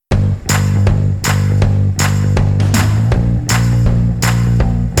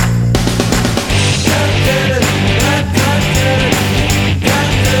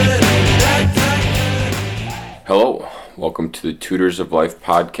the Tutors of Life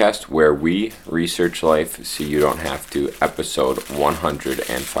podcast, where we research life so you don't have to. Episode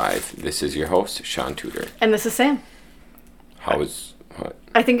 105. This is your host, Shaun Tutor. And this is Sam. What?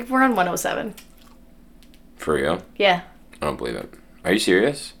 I think we're on 107. For real? Yeah. I don't believe it. Are you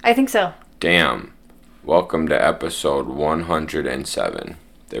serious? I think so. Damn. Welcome to episode 107.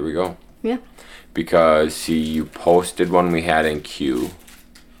 There we go. Yeah. Because, see, you posted one we had in queue.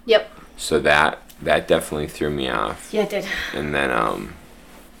 Yep. So that definitely threw me off. Yeah, it did. And then,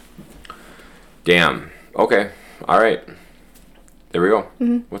 damn. Okay. All right. There we go.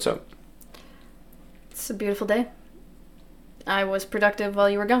 Mm-hmm. What's up? It's a beautiful day. I was productive while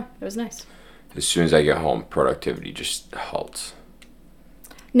you were gone. It was nice. As soon as I get home, productivity just halts.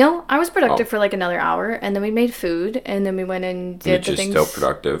 No, I was productive for like another hour, and then we made food, and then we went and did the things. Which is still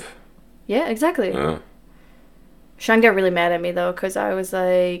productive. Yeah, exactly. Yeah. Sean got really mad at me, though, because I was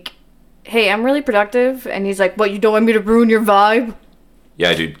like, hey, I'm really productive, and he's like, what, you don't want me to ruin your vibe?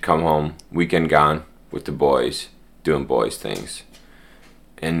 Yeah, dude, come home, weekend gone with the boys, doing boys things.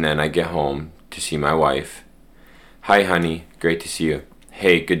 And then I get home to see my wife. Hi, honey, great to see you.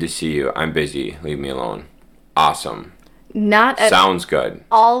 Hey, good to see you. I'm busy. Leave me alone. Awesome. Sounds good.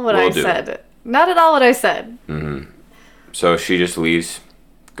 All what I said. Not at all what I said. Mm-hmm. So she just leaves,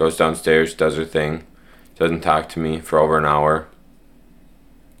 goes downstairs, does her thing, doesn't talk to me for over an hour.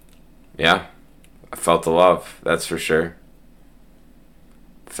 Yeah, I felt the love, that's for sure.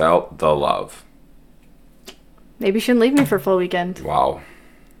 Felt the love. Maybe you shouldn't leave me for a full weekend. Wow.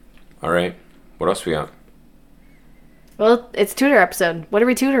 All right. What else we got? Well, it's tutor episode. What are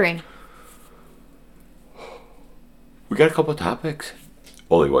we tutoring? We got a couple topics.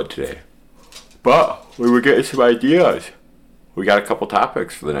 Only one today. But we were getting some ideas. We got a couple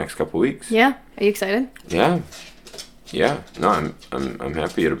topics for the next couple weeks. Yeah. Are you excited? Yeah. Yeah. No, I'm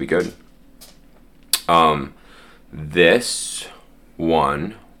happy. It'll be good. This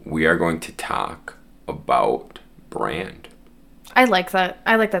one we are going to talk about brand. I like that.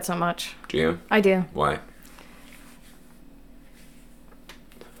 I like that so much. Do you? I do. Why?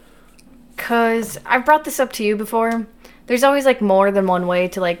 Because I've brought this up to you before. There's always, like, more than one way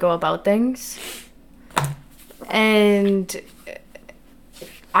to, like, go about things. And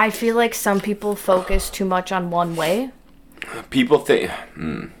I feel like some people focus too much on one way. People think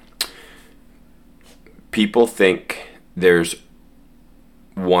there's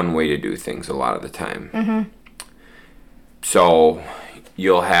one way to do things a lot of the time. Mm-hmm. So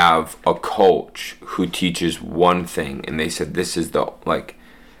you'll have a coach who teaches one thing, and they said this is the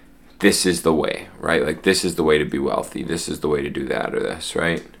way, right? Like, this is the way to be wealthy. This is the way to do that or this,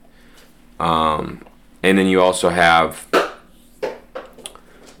 right? And then you also have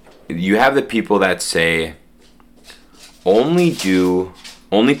the people that say only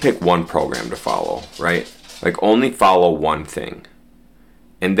pick one program to follow, right? Like, only follow one thing.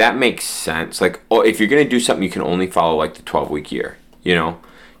 And that makes sense. Like, if you're going to do something, you can only follow, like, the 12-week year, you know?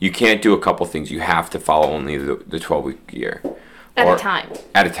 You can't do a couple things. You have to follow only the 12-week year. At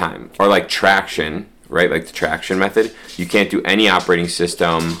a time. Or like traction, right? Like the traction method. You can't do any operating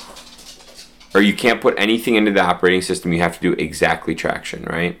system, or you can't put anything into the operating system. You have to do exactly traction,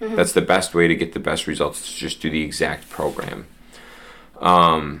 right? Mm-hmm. That's the best way to get the best results, to just do the exact program.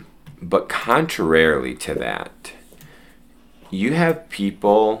 But contrarily to that, you have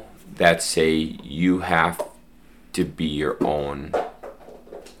people that say you have to be your own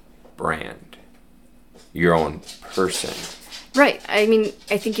brand, your own person. Right. I mean,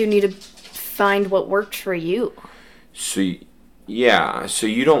 I think you need to find what works for you. So, yeah. So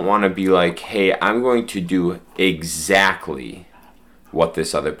you don't want to be like, hey, I'm going to do exactly what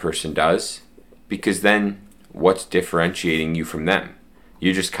this other person does. Because then what's differentiating you from them?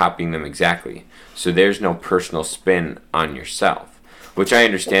 You're just copying them exactly. So there's no personal spin on yourself. Which I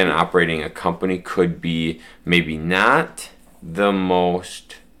understand operating a company could be maybe not the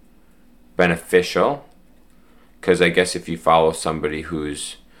most beneficial. Because I guess if you follow somebody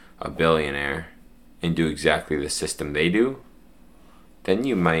who's a billionaire and do exactly the system they do, then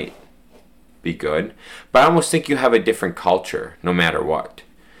you might be good. But I almost think you have a different culture no matter what.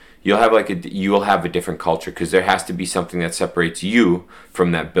 You will have a different culture because there has to be something that separates you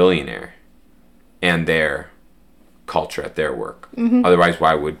from that billionaire and their culture at their work. Mm-hmm. Otherwise,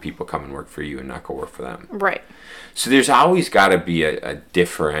 why would people come and work for you and not go work for them? Right. So there's always got to be a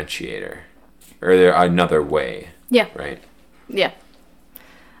differentiator. Or there another way. Yeah. Right? Yeah.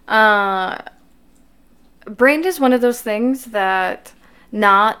 Brand is one of those things that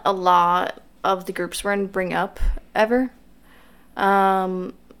not a lot of the groups we're in bring up ever.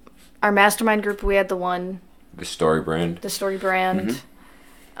 Our mastermind group, we had the one. The story brand. Mm-hmm.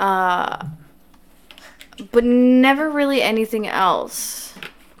 but never really anything else.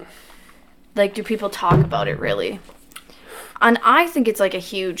 Like, do people talk about it really? And I think it's like a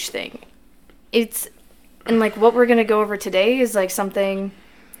huge thing. And like what we're gonna go over today is like something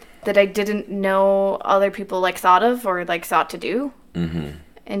that I didn't know other people like thought of or like thought to do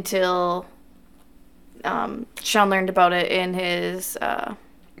until Shaun learned about it in his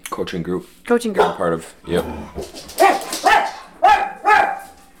coaching group. Coaching group. I'm part of. Yep.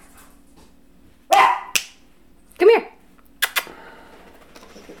 Come here.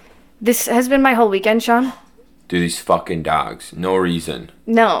 This has been my whole weekend, Shaun. Dude, these fucking dogs. No reason.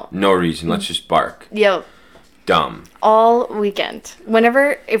 No. No reason. Let's just bark. Yo. Dumb. All weekend.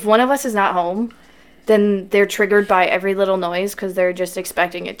 If one of us is not home, then they're triggered by every little noise because they're just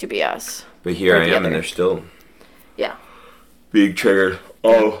expecting it to be us. But here I am, and they're still being triggered.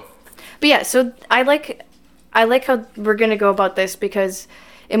 Oh. But yeah, so I like how we're gonna go about this because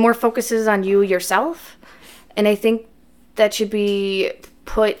it more focuses on you yourself, and I think that should be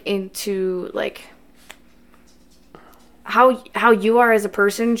put into like how you are as a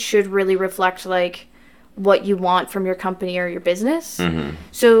person should really reflect like what you want from your company or your business.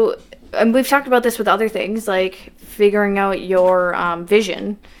 So and we've talked about this with other things like figuring out your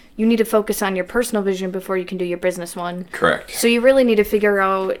vision. You need to focus on your personal vision before you can do your business one. Correct. So you really need to figure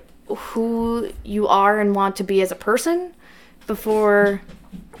out who you are and want to be as a person before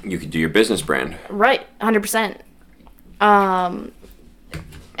you can do your business brand. Right, 100%. And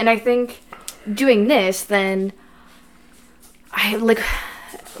I think doing this, then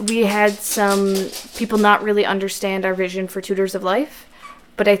we had some people not really understand our vision for Tutors of Life,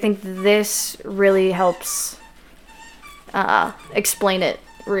 but I think this really helps explain it,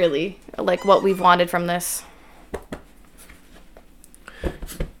 really, like what we've wanted from this.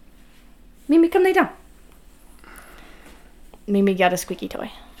 Mimi, come lay down. Mimi got a squeaky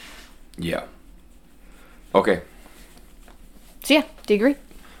toy. Yeah. Okay. So yeah, do you agree?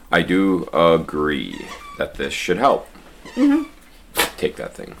 I do agree that this should help. Take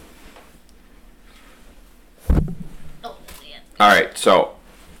that thing. Oh, yeah. All right, so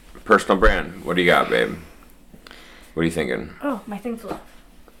personal brand. What do you got, babe? What are you thinking? Oh, my thing flew off.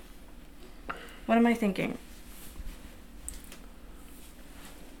 What am I thinking?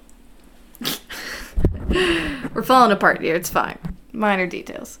 We're falling apart here. It's fine. Minor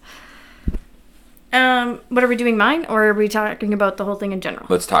details. What are we doing? Mine, or are we talking about the whole thing in general?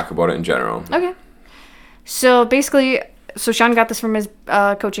 Let's talk about it in general. Okay. So basically, Shaun got this from his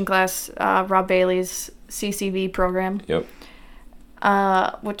coaching class, Rob Bailey's CCV program. Yep.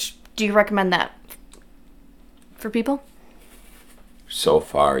 Which do you recommend that for people? So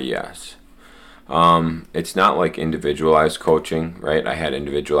far, yes. It's not like individualized coaching, right? I had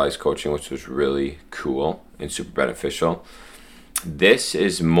individualized coaching, which was really cool and super beneficial. This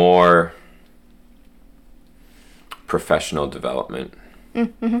is more professional development.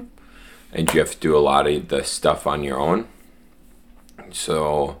 And you have to do a lot of the stuff on your own.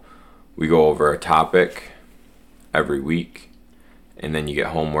 So we go over a topic every week, and then you get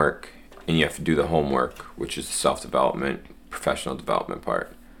homework, and you have to do the homework, which is the self-development, professional development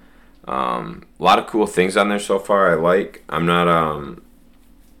part. A lot of cool things on there so far. I like. I'm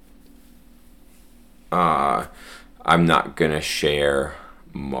not gonna share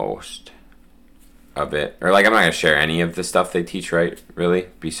most of it, or like I'm not gonna share any of the stuff they teach, right? Really,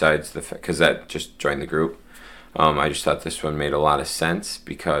 besides the because that just joined the group. I just thought this one made a lot of sense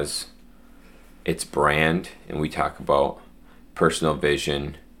because it's brand, and we talk about personal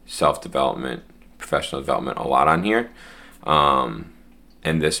vision, self-development, professional development a lot on here.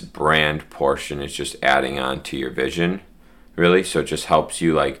 And this brand portion is just adding on to your vision, really. So it just helps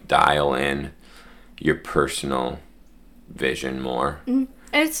you like dial in your personal vision more. And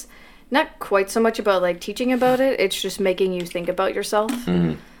it's not quite so much about like teaching about it. It's just making you think about yourself.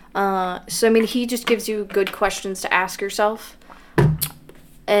 So I mean, he just gives you good questions to ask yourself.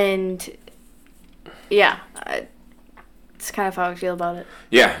 And yeah, it's kind of how I feel about it.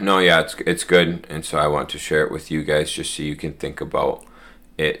 Yeah, no, yeah, it's good. And so I want to share it with you guys just so you can think about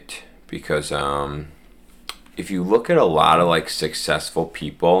it, because if you look at a lot of like successful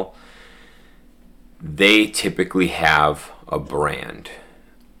people, they typically have a brand,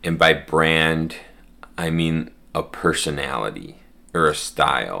 and by brand I mean a personality or a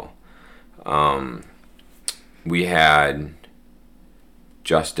style. We had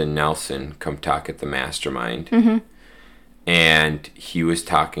Justin Nelson come talk at the mastermind, and he was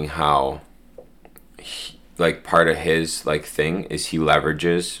talking how like part of his like thing is he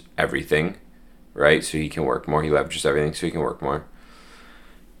leverages everything, right? So he can work more. He leverages everything so he can work more.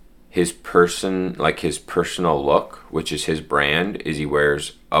 His personal look, which is his brand, is he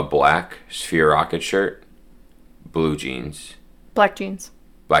wears a black Sphere Rocket shirt blue jeans. Black jeans.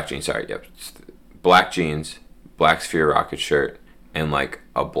 Black jeans, sorry, yep. Black jeans, black Sphere Rocket shirt, and like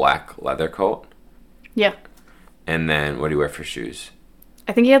a black leather coat. Yeah. And then what do you wear for shoes?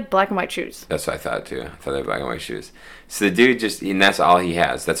 I think he had black and white shoes. That's what I thought too. I thought they had black and white shoes. So the dude and that's all he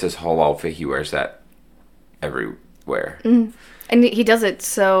has. That's his whole outfit. He wears that everywhere. Mm-hmm. And he does it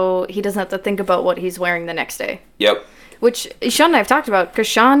so he doesn't have to think about what he's wearing the next day. Yep. Which Shaun and I have talked about, because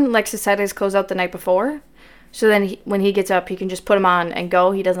Shaun likes to set his clothes out the night before. So then when he gets up, he can just put them on and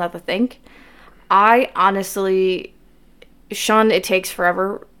go. He doesn't have to think. I honestly, Shaun, it takes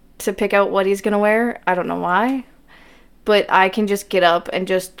forever to pick out what he's going to wear. I don't know why. But I can just get up and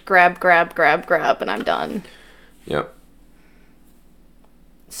just grab, and I'm done. Yep.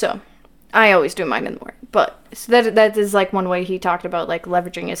 So, I always do mine in the morning. But so that is like one way he talked about like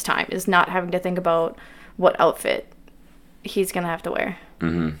leveraging his time, is not having to think about what outfit he's going to have to wear.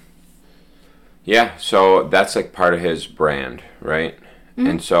 Mm-hmm. Yeah, so that's like part of his brand, right? Mm-hmm.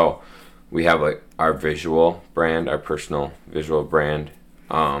 And so we have like our visual brand, our personal visual brand.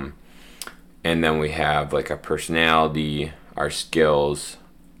 And then we have like our personality, our skills,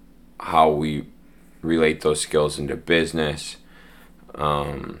 how we relate those skills into business.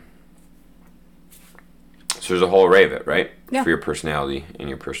 So there's a whole array of it, right? Yeah. For your personality and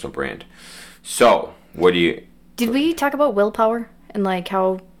your personal brand. So what do you... Did we talk about willpower and like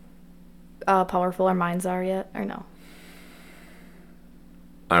how powerful our minds are yet, or no?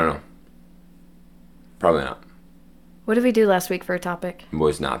 I don't know. Probably not. What did we do last week for a topic? It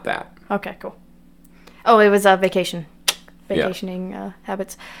was not that. Okay, cool. Oh, it was vacation. Vacationing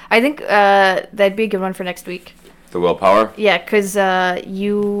habits. I think that'd be a good one for next week. The willpower? Yeah, because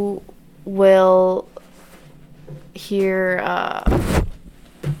you will hear...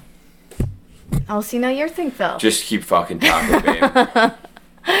 Oh, see, now your thing fell. Just keep fucking talking, babe.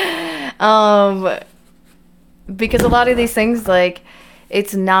 Because a lot of these things, like,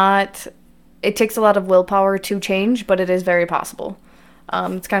 it's not... It takes a lot of willpower to change, but it is very possible.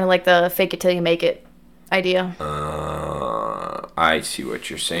 It's kind of like the fake it till you make it idea. I see what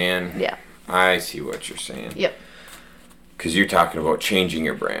you're saying. Yeah. I see what you're saying. Yep. Because you're talking about changing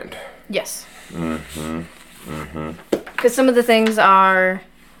your brand. Yes. Mm-hmm. Mm-hmm. Because some of the things are,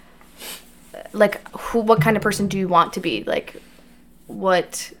 like, what kind of person do you want to be? Like,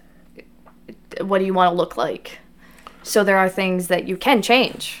 what do you want to look like? So there are things that you can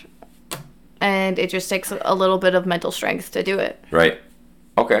change. And it just takes a little bit of mental strength to do it. Right.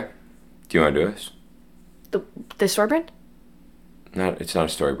 Okay. Do you want to do this? The store brand? It's not a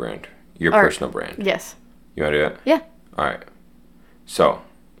story brand. Your personal brand. Yes. You want to do it? Yeah. All right. So,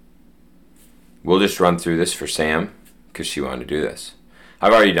 we'll just run through this for Sam, because she wanted to do this.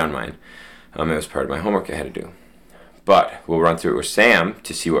 I've already done mine. It was part of my homework I had to do. But we'll run through it with Sam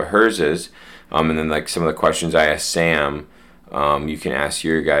to see what hers is. And then, like, some of the questions I asked Sam, you can ask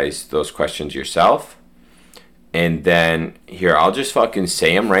your guys those questions yourself. And then, here, I'll just fucking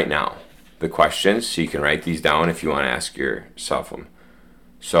say them right now. The questions, so you can write these down if you want to ask yourself them.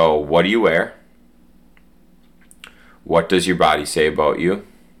 So, what do you wear? What does your body say about you?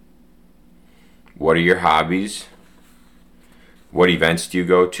 What are your hobbies? What events do you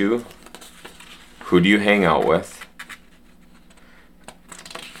go to? Who do you hang out with?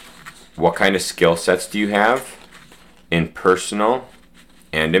 What kind of skill sets do you have in personal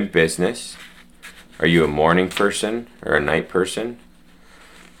and in business? Are you a morning person or a night person?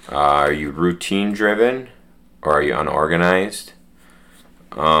 Are you routine driven or are you unorganized?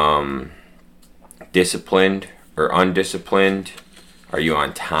 Disciplined or undisciplined? Are you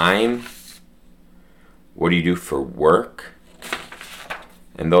on time? What do you do for work?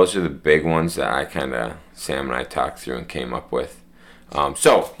 And those are the big ones that Sam and I talked through and came up with.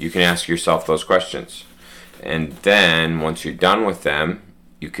 So you can ask yourself those questions. And then once you're done with them,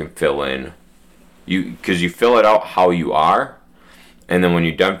 you can fill in, because you fill it out how you are. And then when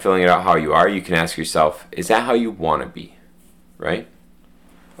you're done filling it out how you are, you can ask yourself, is that how you want to be? Right?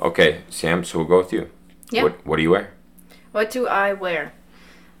 Okay, Sam, so we'll go with you. Yeah. What do you wear? What do I wear?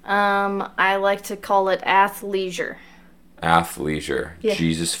 I like to call it athleisure. Athleisure. Yeah.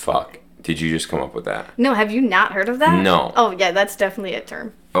 Jesus fuck. Did you just come up with that? No, have you not heard of that? No. Oh, yeah, that's definitely a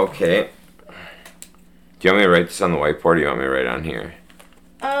term. Okay. Do you want me to write this on the whiteboard or do you want me to write it on here?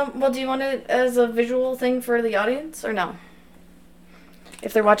 Well, do you want it as a visual thing for the audience or no?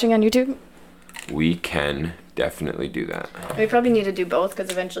 If they're watching on YouTube? We can definitely do that. We probably need to do both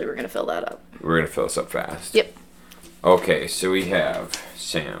because eventually we're going to fill that up. We're going to fill this up fast. Yep. Okay, so we have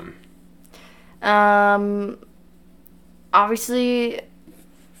Sam. Obviously,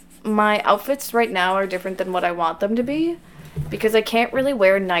 my outfits right now are different than what I want them to be because I can't really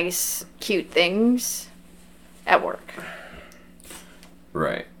wear nice, cute things at work.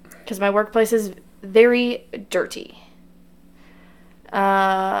 Right. Because my workplace is very dirty.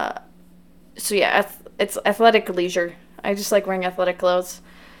 So yeah, it's athletic leisure. I just like wearing athletic clothes.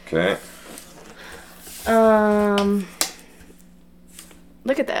 Okay.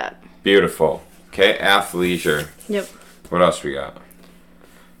 Look at that. Beautiful. Okay, athleisure. Yep. What else we got?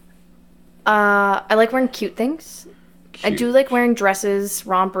 I like wearing cute things. I Cute. do like wearing dresses,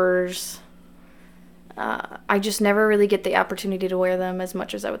 rompers. I just never really get the opportunity to wear them as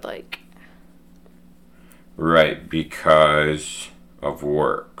much as I would like. Right, because of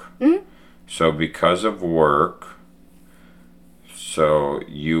work. Mm-hmm. So because of work, because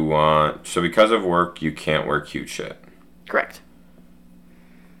of work, you can't wear cute shit. Correct.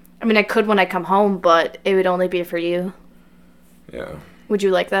 I mean, I could when I come home, but it would only be for you. Yeah. Would you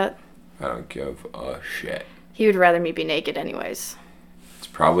like that? I don't give a shit. He would rather me be naked anyways. It's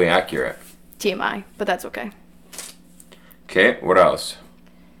probably accurate. TMI, but that's okay. Okay, what else?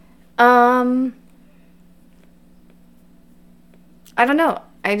 I don't know.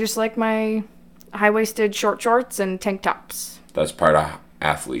 I just like my high-waisted short shorts and tank tops. That's part of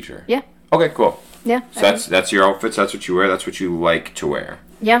athleisure. Yeah. Okay, cool. Yeah. So that's your outfits. That's what you wear. That's what you like to wear.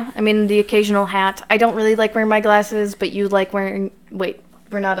 Yeah, I mean, the occasional hat. I don't really like wearing my glasses, but you like wearing... Wait,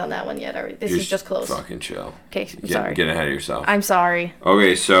 we're not on that one yet, are we? This is just clothes. Fucking chill. Okay, I'm sorry. Get ahead of yourself. I'm sorry.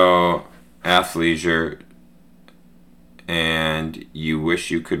 Okay, so athleisure, and you wish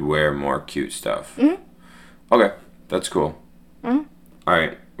you could wear more cute stuff. Mm-hmm. Okay, that's cool. Mm-hmm. All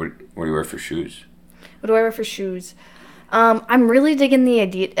right, what do you wear for shoes? What do I wear for shoes? I'm really digging the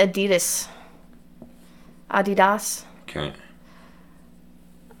Adidas. Okay.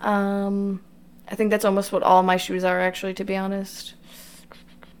 I think that's almost what all my shoes are, actually, to be honest.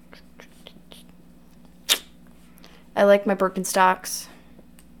 I like my Birkenstocks.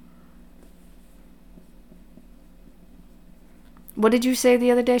 What did you say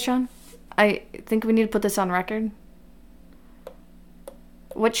the other day, Sean? I think we need to put this on record.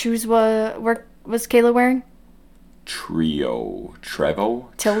 What shoes was Kayla wearing? Trevo?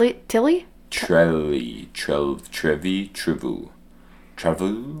 Tilly? Trevu.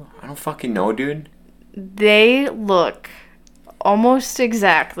 I don't fucking know, dude. They look almost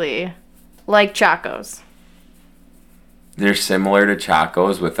exactly like Chacos. They're similar to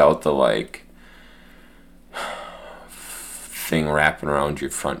Chacos without the, like, thing wrapping around your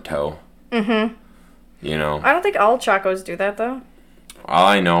front toe. Mm-hmm. You know? I don't think all Chacos do that, though. All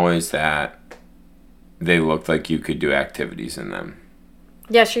I know is that they looked like you could do activities in them.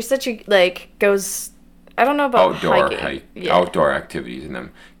 Yeah, she said she, like, goes... I don't know about outdoor activities in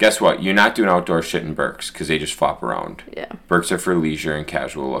them. Guess what? You're not doing outdoor shit in Birks because they just flop around. Yeah. Birks are for leisure and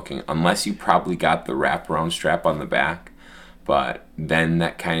casual looking, unless you probably got the wraparound strap on the back. But then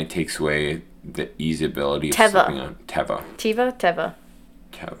that kind of takes away the easeability of slipping on. Teva.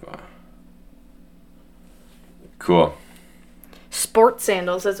 Cool. Sport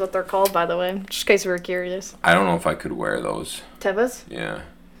sandals is what they're called, by the way, just in case you were curious. I don't know if I could wear those. Tevas? Yeah.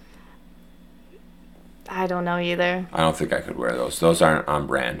 I don't know either. I don't think I could wear those. Those aren't on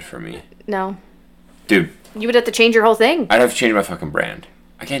brand for me. No. Dude. You would have to change your whole thing. I'd have to change my fucking brand.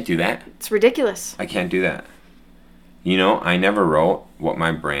 I can't do that. It's ridiculous. I can't do that. You know, I never wrote what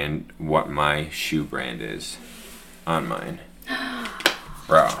my shoe brand is on mine.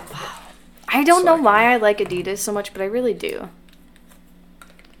 Bro. I don't know why I like Adidas so much, but I really do.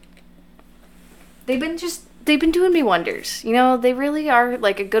 They've been doing me wonders. You know, they really are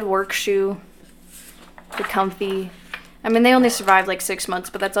like a good work shoe. They're comfy. I mean, they only survived like 6 months,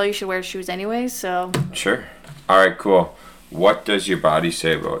 but that's all you should wear shoes anyway, so. Sure. All right, cool. What does your body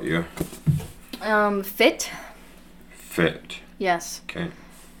say about you? Fit. Fit. Yes. Okay.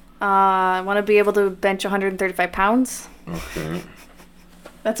 I want to be able to bench 135 pounds. Okay.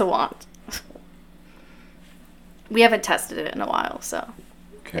 That's a want. We haven't tested it in a while, so.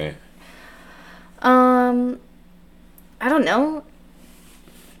 Okay. I don't know.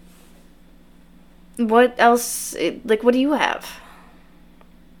 What else? What do you have?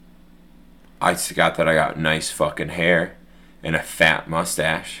 I got nice fucking hair and a fat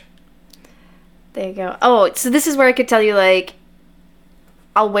mustache. There you go. Oh, so this is where I could tell you, like,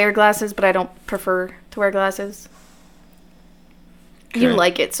 I'll wear glasses, but I don't prefer to wear glasses. Okay. You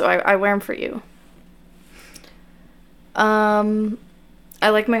like it, so I wear them for you. I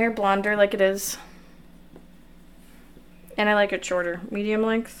like my hair blonder like it is. And I like it shorter. Medium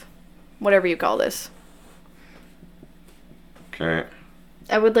length. Whatever you call this. Okay.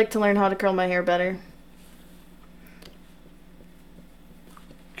 I would like to learn how to curl my hair better.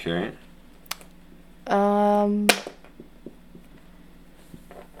 Okay.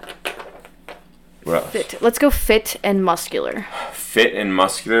 What What else? Fit. Let's go fit and muscular. Fit and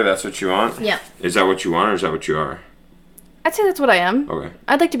muscular, that's what you want? Yeah. Is that what you want or is that what you are? I'd say that's what I am. Okay.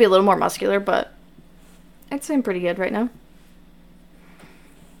 I'd like to be a little more muscular, but I'd say I'm pretty good right now.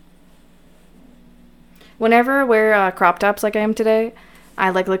 Whenever I wear crop tops like I am today,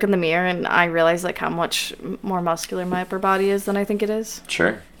 I like look in the mirror and I realize like how much more muscular my upper body is than I think it is.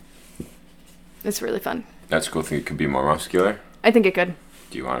 Sure. It's really fun. That's cool. Think it could be more muscular? I think it could.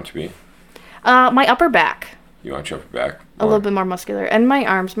 Do you want it to be? My upper back. You want your upper back? A little bit more muscular. And my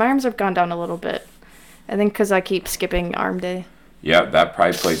arms. My arms have gone down a little bit. I think because I keep skipping arm day. Yeah, that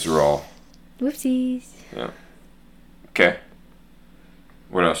probably plays a role. Whoopsies. Yeah. Okay.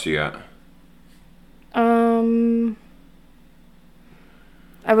 What else you got?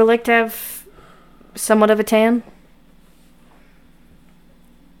 I would like to have somewhat of a tan.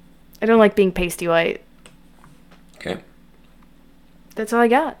 I don't like being pasty white. Okay. That's all I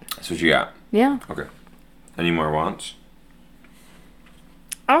got. That's what you got? Yeah. Okay. Any more wants?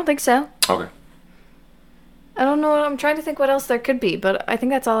 I don't think so. Okay. I don't know. I'm trying to think what else there could be, but I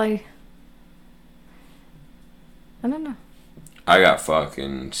think that's all I don't know. I got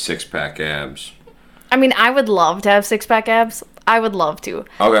fucking 6-pack abs. I mean, I would love to have 6-pack abs. I would love to.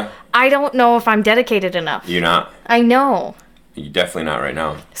 Okay. I don't know if I'm dedicated enough. You're not? I know. You're definitely not right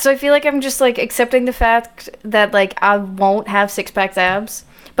now. So I feel like I'm just like accepting the fact that like I won't have 6-pack abs,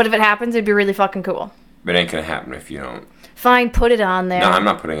 but if it happens, it'd be really fucking cool. But it ain't gonna happen if you don't. Fine, put it on there. No, I'm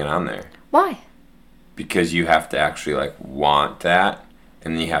not putting it on there. Why? Because you have to actually like want that,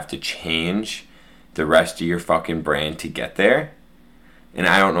 and then you have to change the rest of your fucking brain to get there. And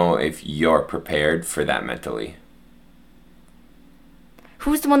I don't know if you're prepared for that mentally.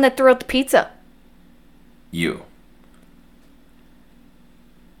 Who's the one that threw out the pizza? You.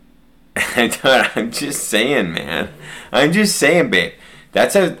 I'm just saying, man. I'm just saying, babe.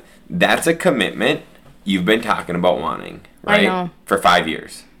 That's a commitment you've been talking about wanting, right? I know. For 5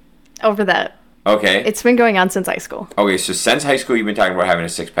 years. Over that. Okay. It's been going on since high school. Okay, so since high school you've been talking about having a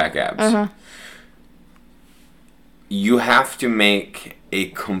 6-pack abs. Uh-huh. You have to make a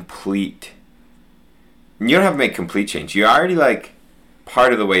complete... You don't have to make complete change. You're already, like,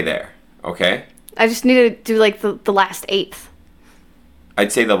 part of the way there, okay? I just need to do, like, the last eighth.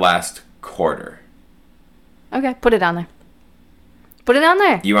 I'd say the last quarter. Okay, put it on there. Put it on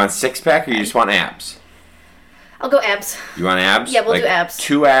there. You want 6-pack or you just want abs? I'll go abs. You want abs? Yeah, we'll do abs.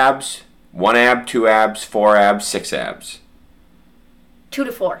 2 abs, 1 ab, 2 abs, 4 abs, 6 abs. 2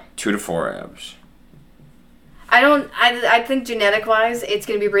 to 4. 2 to 4 abs. I think genetic-wise, it's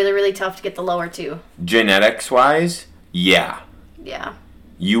going to be really, really tough to get the lower 2. Genetics-wise, yeah. Yeah.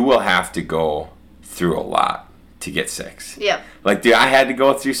 You will have to go through a lot to get 6. Yep. Like, dude, I had to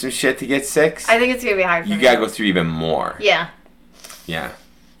go through some shit to get 6. I think it's going to be hard for me. You gotta go through even more. Yeah. Yeah.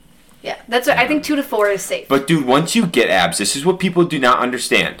 Yeah. That's what I think 2 to 4 is safe. But, dude, once you get abs, this is what people do not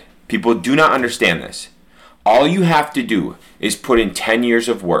understand. People do not understand this. All you have to do is put in 10 years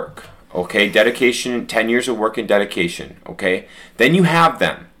of work. Okay? Dedication, 10 years of work and dedication. Okay? Then you have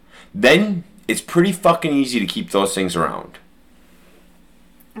them. Then it's pretty fucking easy to keep those things around.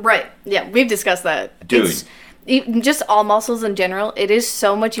 Right. Yeah, we've discussed that. Dude. Just all muscles in general, it is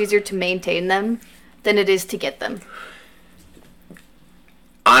so much easier to maintain them than it is to get them.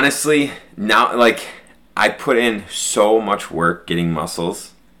 Honestly, now, like, I put in so much work getting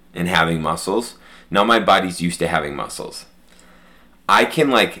muscles and having muscles. Now my body's used to having muscles. I can,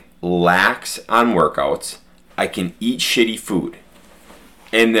 like, lax on workouts. I can eat shitty food.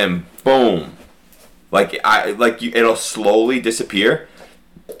 And then, boom. It'll slowly disappear.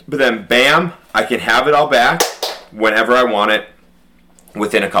 But then, bam, I can have it all back whenever I want it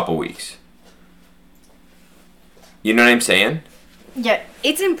within a couple weeks. You know what I'm saying? Yeah,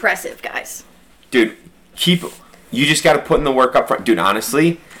 it's impressive, guys. Dude, you just got to put in the work up front. Dude,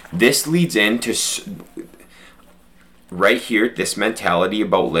 honestly, this leads into right here, this mentality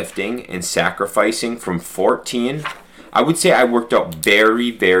about lifting and sacrificing from 14. I would say I worked out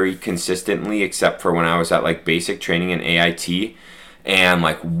very, very consistently, except for when I was at like basic training in AIT and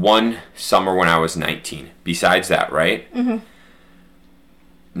like one summer when I was 19. Besides that, right? Mm-hmm.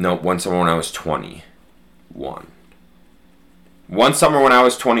 No, one summer when I was 21. One summer when I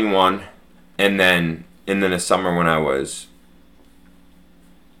was 21, and then a summer when I was...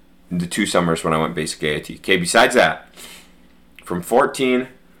 The 2 summers when I went basic AIT. Okay, besides that, from 14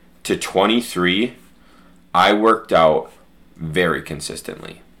 to 23, I worked out very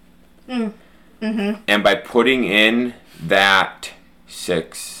consistently. Mm-hmm. And by putting in that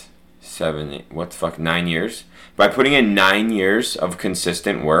 6, 7, 8, 9 years? By putting in 9 years of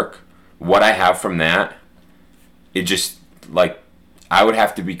consistent work, what I have from that, it just, like, I would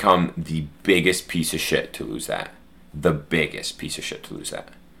have to become the biggest piece of shit to lose that. The biggest piece of shit to lose that.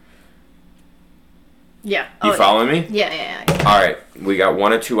 Yeah. You following me? Yeah. All right. We got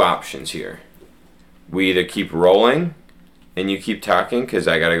one of two options here. We either keep rolling and you keep talking because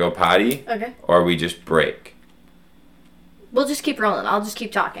I got to go potty. Okay. Or we just break. We'll just keep rolling. I'll just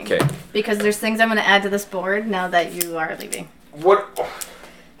keep talking. Okay. Because there's things I'm going to add to this board now that you are leaving. What?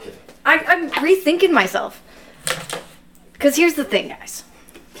 I'm rethinking myself. Because here's the thing, guys.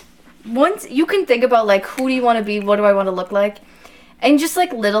 Once you can think about, like, who do you want to be? What do I want to look like? And just,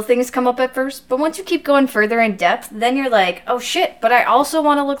 like, little things come up at first. But once you keep going further in depth, then you're like, oh, shit, but I also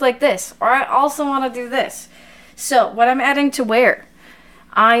want to look like this. Or I also want to do this. So, what I'm adding to wear.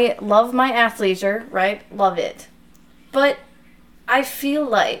 I love my athleisure, right? Love it. But I feel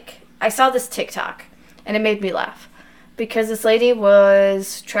like I saw this TikTok, and it made me laugh. Because this lady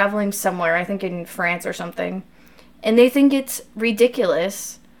was traveling somewhere, I think in France or something. And they think it's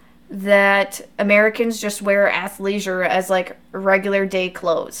ridiculous that Americans just wear athleisure as, like, regular day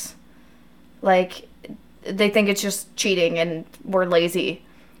clothes. Like, they think it's just cheating and we're lazy.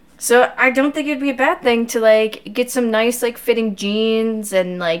 So I don't think it'd be a bad thing to, like, get some nice, like, fitting jeans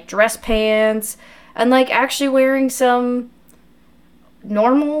and, like, dress pants and, like, actually wearing some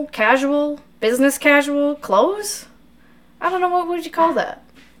normal, casual, business casual clothes. I don't know, what would you call that?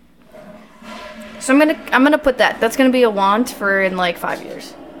 So I'm gonna put that. That's gonna be a want for in, like, 5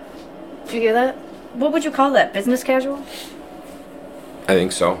 years. Did you hear that? What would you call that? Business casual? I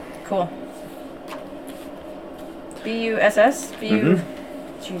think so. Cool. B-U-S-S? B-U... Mm-hmm.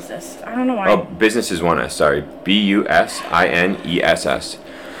 Jesus. I don't know why. Oh, business is one S, sorry. B-U-S-I-N-E-S-S.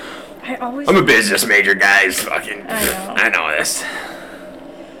 I'm a business major, guys. Fucking... I know this.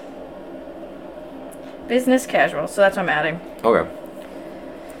 Business casual. So that's what I'm adding. Okay.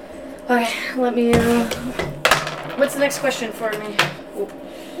 Okay, let me... what's the next question for me?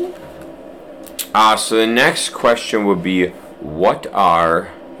 So the next question would be, what are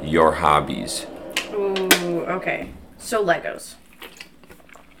your hobbies? Ooh, okay. So Legos.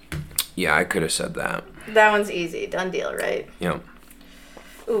 Yeah, I could have said that. That one's easy. Done deal, right? Yep.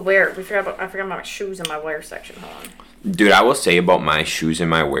 Ooh, wear. I forgot about my shoes in my wear section. Hold on. Dude, I will say about my shoes in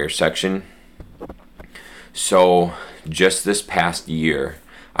my wear section. So, just this past year,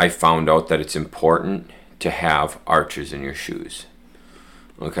 I found out that it's important to have arches in your shoes.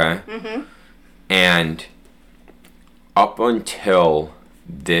 Okay? Mm-hmm. And up until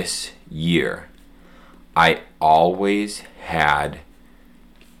this year, I always had,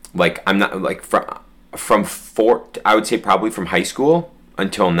 like, I'm not, like, I would say probably from high school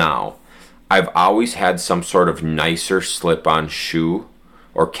until now, I've always had some sort of nicer slip-on shoe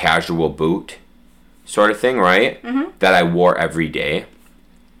or casual boot sort of thing, right? Mm-hmm. That I wore every day.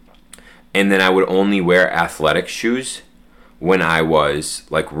 And then I would only wear athletic shoes when I was,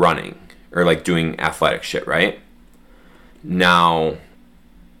 like, running or, like, doing athletic shit, right? Now,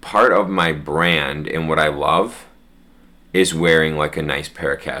 part of my brand and what I love is wearing, like, a nice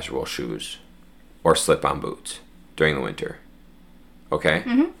pair of casual shoes or slip-on boots during the winter. Okay?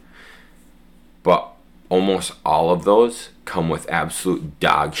 Mm-hmm. But almost all of those come with absolute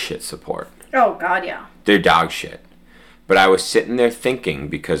dog shit support. Oh, God, yeah. They're dog shit. But I was sitting there thinking,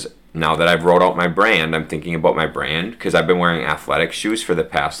 because now that I've rolled out my brand, I'm thinking about my brand, because I've been wearing athletic shoes for the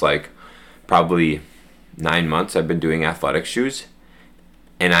past, like, probably 9 months. I've been doing athletic shoes.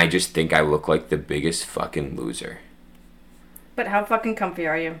 And I just think I look like the biggest fucking loser. But how fucking comfy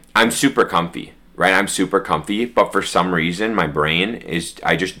are you? I'm super comfy, right? I'm super comfy. But for some reason, my brain is,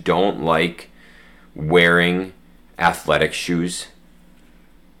 I just don't like wearing athletic shoes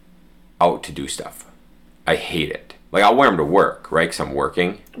out to do stuff. I hate it. Like, I'll wear them to work, right? Because I'm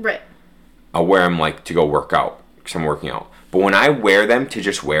working. Right. I'll wear them, like, to go work out because I'm working out. But when I wear them to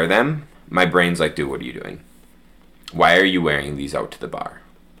just wear them, my brain's like, dude, what are you doing? Why are you wearing these out to the bar?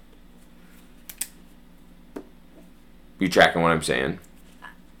 You tracking what I'm saying?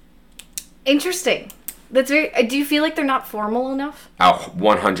 Interesting. That's very... do you feel like they're not formal enough? Oh,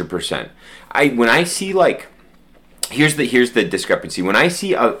 100%. When I see, like... Here's the discrepancy. When I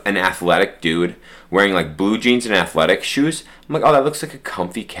see an athletic dude wearing, like, blue jeans and athletic shoes, I'm like, oh, that looks like a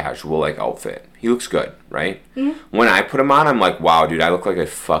comfy, casual, like, outfit. He looks good, right? Mm-hmm. When I put him on, I'm like, wow, dude, I look like a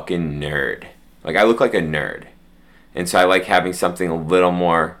fucking nerd. Like, I look like a nerd. And so I like having something a little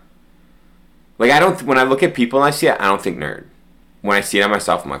more... Like, when I look at people and I see it, I don't think nerd. When I see it on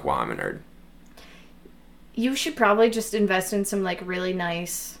myself, I'm like, wow, I'm a nerd. You should probably just invest in some, like, really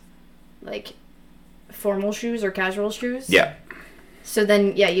nice, like... formal shoes or casual shoes? Yeah. So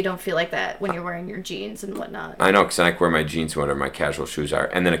then, yeah, you don't feel like that when you're wearing your jeans and whatnot. I know, because then I can wear my jeans whenever my casual shoes are,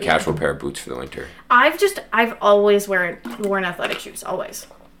 and then a casual pair of boots for the winter. I've always worn athletic shoes, always.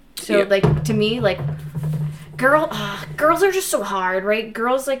 So, like, to me, like, girls are just so hard, right?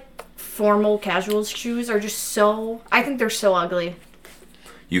 Girls, like, formal casual shoes are just so, I think they're so ugly.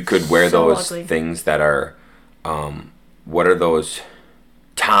 You could wear those things that are, what are those?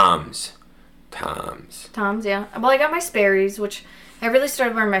 Toms, yeah. Well, I got my Sperry's, which I really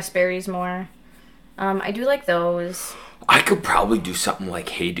started wearing my Sperry's more. I do like those. I could probably do something like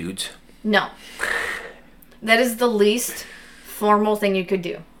Hey Dudes. No. That is the least formal thing you could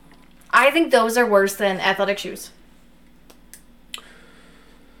do. I think those are worse than athletic shoes.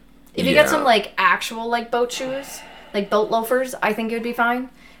 If you got some, like, actual, like, boat shoes, like boat loafers, I think it would be fine.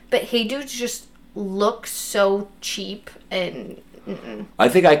 But Hey Dudes just look so cheap and... Mm-mm. I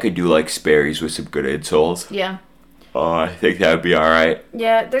think I could do, like, Sperry's with some good insoles. Yeah. Oh, I think that would be all right.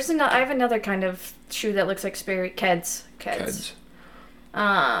 Yeah, I have another kind of shoe that looks like Sperry. Keds.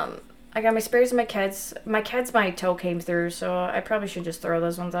 I got my Sperry's and my Keds. My Keds, my toe came through, so I probably should just throw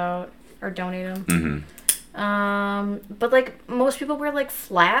those ones out or donate them. Mm-hmm. But, like, most people wear, like,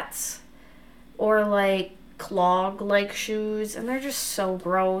 flats or, like, clog-like shoes, and they're just so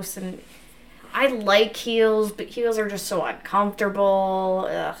gross, and... I like heels, but heels are just so uncomfortable.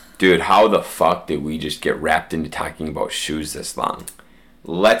 Ugh. Dude, how the fuck did we just get wrapped into talking about shoes this long?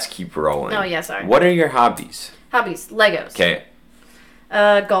 Let's keep rolling. Oh, yeah, sorry. What are your hobbies? Legos. Okay.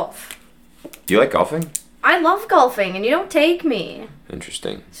 Golf. Do you like golfing? I love golfing, and you don't take me.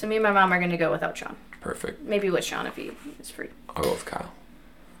 Interesting. So me and my mom are going to go without Sean. Perfect. Maybe with Sean if he is free. I'll go with Kyle.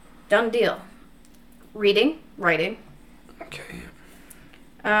 Done deal. Reading. Writing. Okay.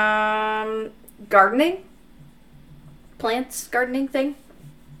 Gardening? Plants? Gardening thing?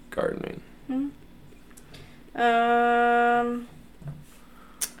 Gardening.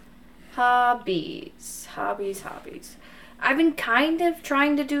 Hobbies. I've been kind of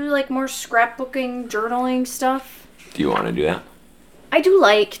trying to do, like, more scrapbooking, journaling stuff. Do you want to do that? I do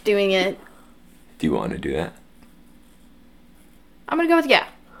like doing it. Do you want to do that? I'm gonna go with yeah.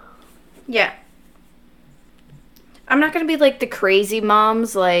 Yeah. I'm not gonna be, like, the crazy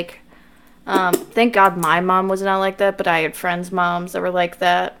moms, like... thank God my mom was not like that, but I had friends' moms that were like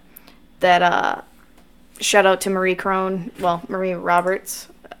that. Shout out to Marie Marie Roberts.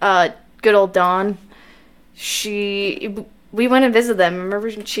 Good old Dawn. We went and visited them. Remember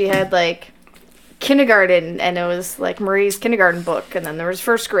she had, like, kindergarten, and it was, like, Marie's kindergarten book, and then there was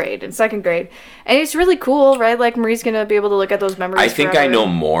first grade and second grade. And it's really cool, right? Like, Marie's gonna be able to look at those memories I think forever. I know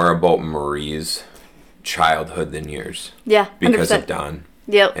more about Marie's childhood than yours. Yeah, 100%. Because of Dawn.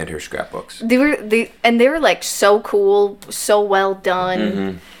 Yep. And her scrapbooks. They were like so cool, so well done.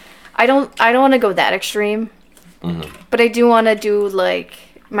 Mm-hmm. I don't want to go that extreme. Mm-hmm. But I do want to do, like,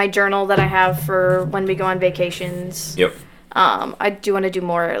 my journal that I have for when we go on vacations. Yep. I do want to do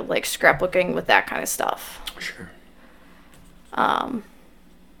more, like, scrapbooking with that kind of stuff. Sure.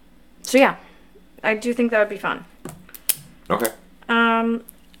 So yeah, I do think that would be fun. Okay.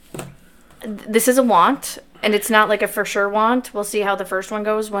 This is a want. And it's not, like, a for sure want. We'll see how the first one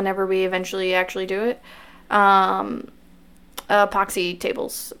goes whenever we eventually actually do it. Epoxy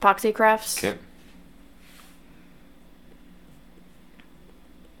tables. Epoxy crafts. Okay.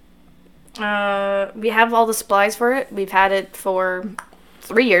 We have all the supplies for it. We've had it for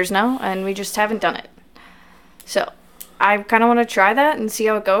 3 years now, and we just haven't done it. So, I kind of want to try that and see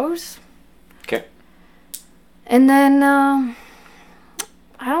how it goes. Okay. And then,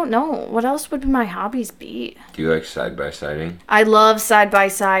 I don't know. What else would my hobbies be? Do you like side-by-siding? I love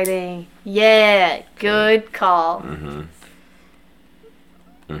side-by-siding. Yeah, good call. Mm-hmm.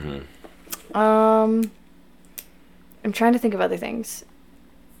 Mm-hmm. I'm trying to think of other things.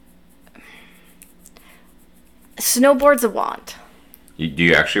 Snowboard's a want. Do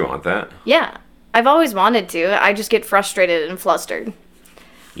you actually want that? Yeah. I've always wanted to. I just get frustrated and flustered.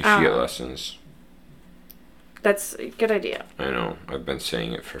 You should get lessons. That's a good idea. I know. I've been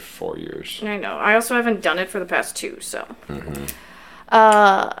saying it for 4 years. I know. I also haven't done it for the past 2, so. Mm-hmm.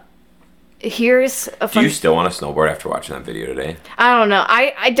 Here's a fun... Do you still want to snowboard after watching that video today? I don't know.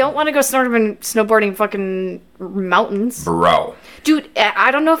 I don't want to go snowboarding fucking mountains. Bro. Dude, I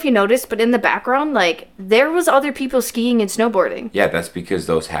don't know if you noticed, but in the background, like, there was other people skiing and snowboarding. Yeah, that's because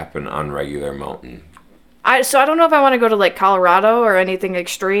those happen on regular mountain. So I don't know if I want to go to, like, Colorado or anything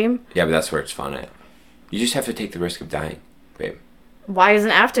extreme. Yeah, but that's where it's fun at. You just have to take the risk of dying, babe. Why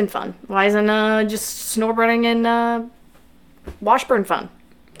isn't Afton fun? Why isn't just snowboarding in Washburn fun?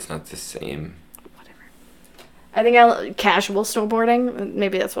 It's not the same. Whatever. I think casual snowboarding.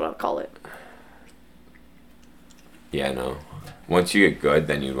 Maybe that's what I'll call it. Yeah, no. Once you get good,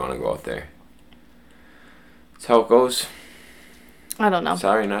 then you'd want to go out there. That's how it goes. I don't know.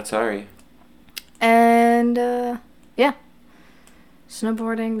 Sorry, not sorry. And, yeah.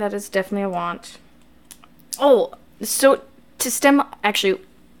 Snowboarding, that is definitely a want. Oh, so to stem, actually,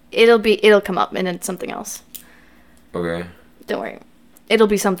 it'll come up and it's something else. Okay. Don't worry. It'll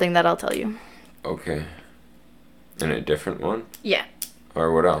be something that I'll tell you. Okay. And a different one? Yeah.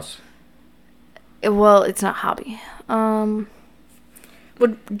 Or what else? Well, it's not hobby. Would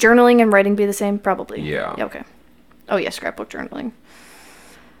journaling and writing be the same? Probably. Yeah. Okay. Oh, yeah, scrapbook journaling.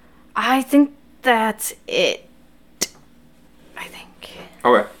 I think that's it. I think.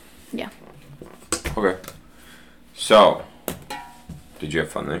 Okay. Yeah. Okay. So, did you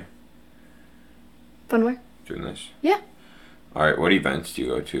have fun there? Fun where? Doing this? Yeah. Alright, what events do you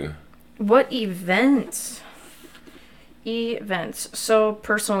go to? What events? Events. So,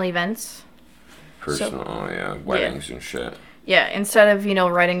 personal events. Personal, weddings and shit. Yeah, instead of,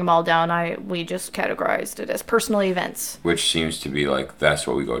 writing them all down, we just categorized it as personal events. Which seems to be like, that's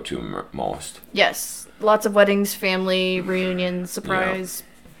what we go to most. Yes. Lots of weddings, family, reunions, surprise,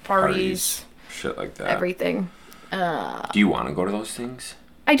 parties. Shit like that. Everything. Do you want to go to those things?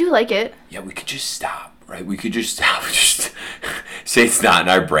 I do like it. Yeah, we could just stop, right? We could just stop. Just say it's not in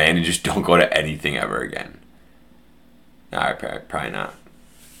our brand and just don't go to anything ever again. No, probably not.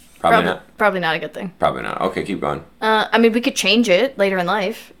 Probably not. Probably not a good thing. Probably not. Okay, keep going. We could change it later in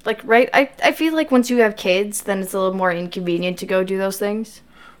life. Like, right? I feel like once you have kids, then it's a little more inconvenient to go do those things.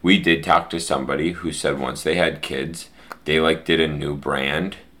 We did talk to somebody who said once they had kids, they, did a new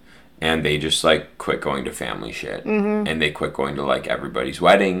brand, and they just, quit going to family shit. Mm-hmm. And they quit going to, everybody's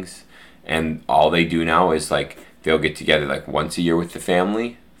weddings. And all they do now is, they'll get together, once a year with the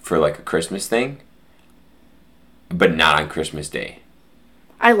family for, a Christmas thing, but not on Christmas Day.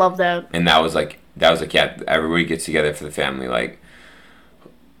 I love that. And that was yeah, everybody gets together for the family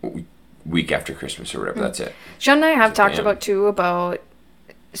week after Christmas or whatever. That's it. Shaun and I have talked about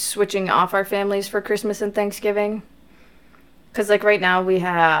switching off our families for Christmas and Thanksgiving. Because right now we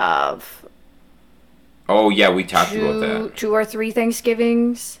have... Oh yeah, we talked about that. 2 or 3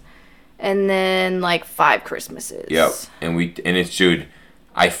 Thanksgivings. And then 5 Christmases. Yep. And it's, dude,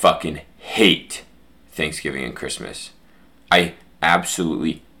 I fucking hate Thanksgiving and Christmas. I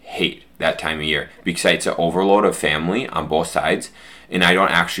absolutely hate that time of year because it's an overload of family on both sides, and I don't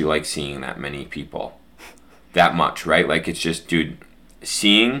actually like seeing that many people that much, right? It's just, dude,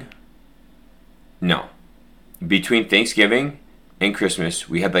 no. Between Thanksgiving and Christmas,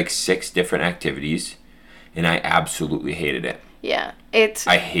 we had 6 different activities, and I absolutely hated it. Yeah,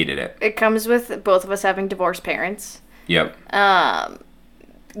 I hated it. It comes with both of us having divorced parents. Yep.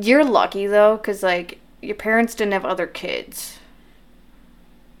 You're lucky though, because your parents didn't have other kids.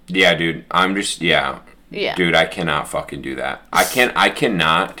 Yeah, dude. I'm just, yeah. Dude, I cannot fucking do that. I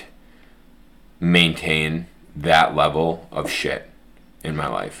cannot maintain that level of shit in my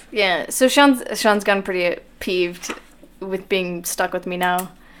life. Yeah, so Shaun's gotten pretty peeved with being stuck with me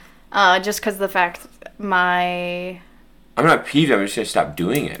now. Just because of the fact I'm not peeved, I'm just gonna stop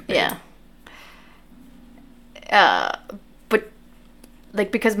doing it. Babe. Yeah. But,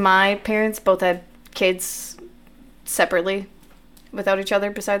 because my parents both had kids separately, without each other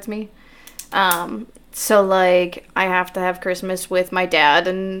besides me. So, I have to have Christmas with my dad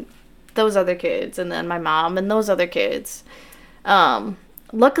and those other kids, and then my mom and those other kids.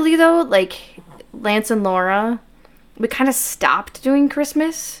 Luckily, though, Lance and Laura, we kind of stopped doing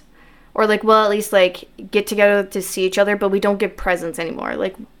Christmas. Or, at least, get together to see each other, but we don't give presents anymore.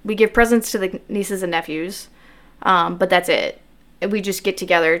 We give presents to the nieces and nephews, but that's it. We just get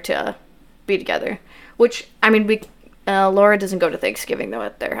together to be together. Which, Laura doesn't go to Thanksgiving, though,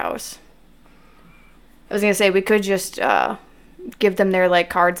 at their house. I was going to say, we could just give them their,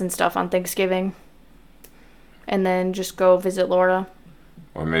 cards and stuff on Thanksgiving. And then just go visit Laura.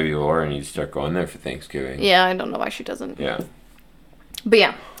 Or maybe Laura needs to start going there for Thanksgiving. Yeah, I don't know why she doesn't. Yeah. But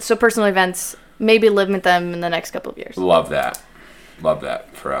yeah, so personal events, maybe live with them in the next couple of years. Love that. Love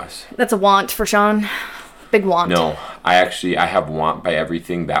that for us. That's a want for Shaun. Big want. No, I have want by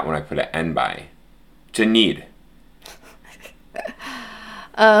everything. That one I put an N by. It's a need.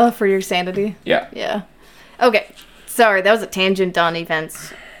 For your sanity? Yeah. Yeah. Okay. Sorry, that was a tangent on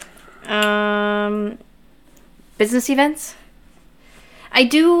events. Business events?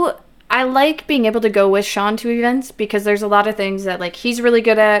 I like being able to go with Shaun to events because there's a lot of things that he's really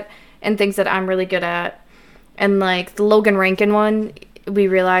good at and things that I'm really good at. And the Logan Rankin one, we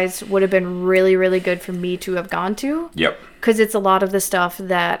realized would have been really, really good for me to have gone to. Yep. Because it's a lot of the stuff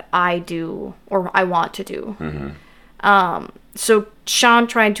that I do or I want to do. Mm-hmm. So Shaun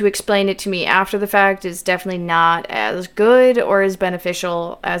trying to explain it to me after the fact is definitely not as good or as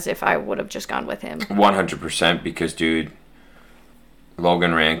beneficial as if I would have just gone with him. 100%, because, dude,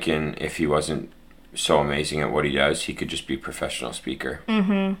 Logan Rankin, if he wasn't so amazing at what he does, he could just be a professional speaker.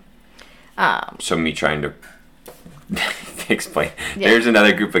 So me trying to explain. Yeah. There's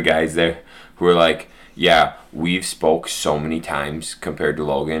another group of guys there who are like, yeah, we've spoke so many times compared to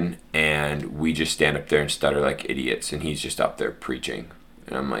Logan, and we just stand up there and stutter like idiots, and he's just up there preaching.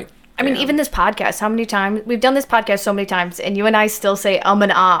 And I'm like, I mean, even this podcast, how many times? We've done this podcast so many times, and you and I still say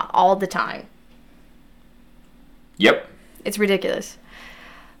and ah all the time. Yep. It's ridiculous.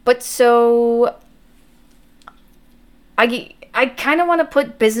 But so, I kind of want to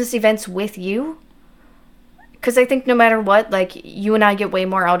put business events with you. Because I think no matter what, like, you and I get way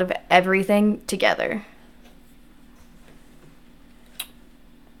more out of everything together.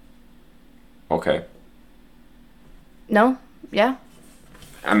 Okay. No? Yeah?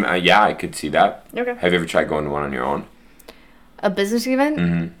 Yeah, I could see that. Okay. Have you ever tried going to one on your own? A business event?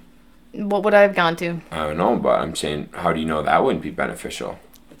 Mm-hmm. What would I have gone to? I don't know, but I'm saying, how do you know that wouldn't be beneficial?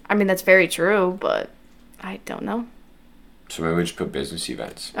 I mean, that's very true, but I don't know. So maybe we just put business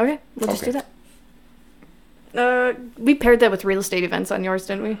events. Okay, we'll just do that. We paired that with real estate events on yours,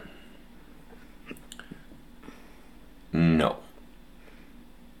 didn't we? No.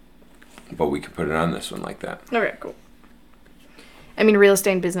 But we could put it on this one like that. Okay, cool. I mean, real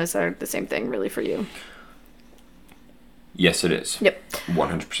estate and business are the same thing, really, for you. Yes, it is. Yep.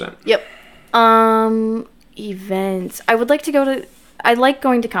 100%. Yep. Events. I would like to go to... I like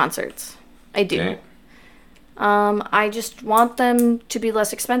going to concerts. I do. Okay. I just want them to be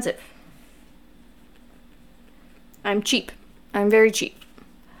less expensive. I'm cheap. I'm very cheap.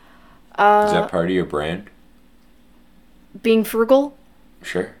 Is that part of your brand? Being frugal?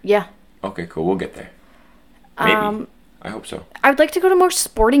 Sure. Yeah. Okay, cool. We'll get there. Maybe. I hope so. I would like to go to more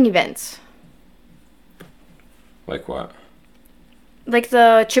sporting events. Like what? Like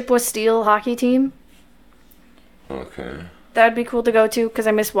the Chippewa Steel hockey team. Okay. That'd be cool to go to because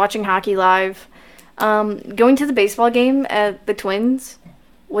I miss watching hockey live. Going to the baseball game at the Twins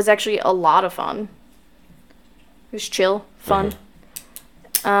was actually a lot of fun. It was chill, fun.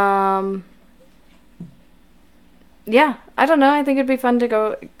 Yeah, I don't know. I think it'd be fun to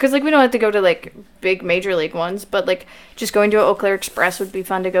go because, like, we don't have to go to like big major league ones, but like just going to Eau Claire Express would be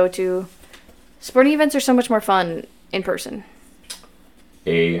fun to go to. Sporting events are so much more fun in person.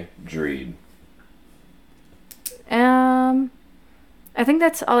 Agreed. I think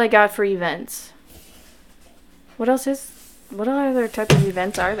that's all I got for events. What other type of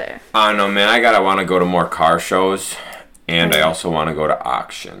events are there? I don't know, man. I want to go to more car shows, and I also want to go to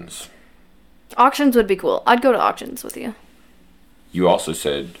auctions. Auctions would be cool. I'd go to auctions with you. You also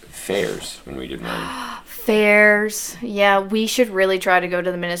said fairs when we did mine. Fairs. Yeah, we should really try to go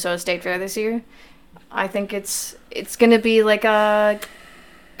to the Minnesota State Fair this year. I think it's going to be like kayaking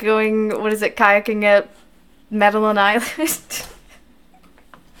at Madeline Island.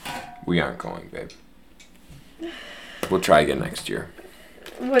 We aren't going, babe. We'll try again next year.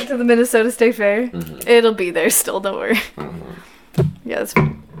 What, to the Minnesota State Fair? Mm-hmm. It'll be there still, don't worry. Mm-hmm. Yeah, that's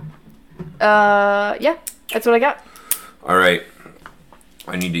fine. Yeah, that's what I got. All right.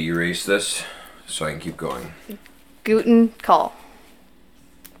 I need to erase this so I can keep going. Guten call.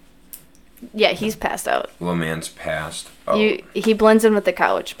 Yeah, he's passed out. Little man's passed out. He blends in with the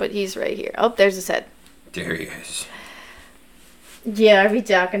couch, but he's right here. Oh, there's his head. There he is. Yeah, are we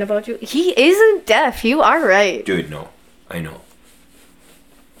talking about you? He isn't deaf. You are right. Dude, no. I know.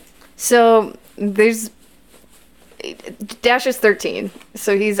 So, Dash is 13,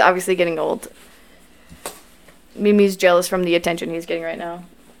 so he's obviously getting old. Mimi's jealous from the attention he's getting right now.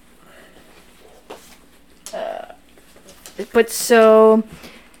 But so,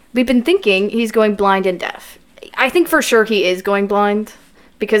 we've been thinking he's going blind and deaf. I think for sure he is going blind,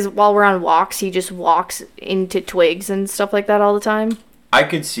 because while we're on walks, he just walks into twigs and stuff like that all the time. I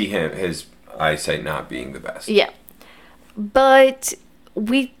could see his eyesight not being the best. Yeah. But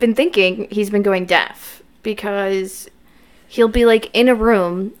we've been thinking he's been going deaf because he'll be like in a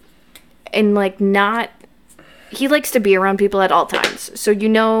room and like he likes to be around people at all times. So,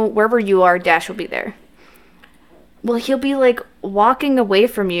 wherever you are, Dash will be there. Well, he'll be like walking away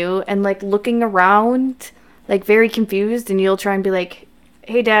from you and like looking around, like very confused, and you'll try and be like,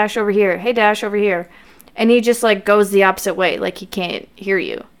 "Hey, Dash, over here. Hey, Dash, over here." And he just like goes the opposite way, like he can't hear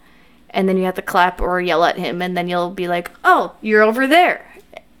you. And then you have to clap or yell at him, and then you'll be like, "Oh, you're over there,"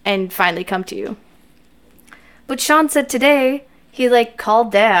 and finally come to you. But Shaun said today he like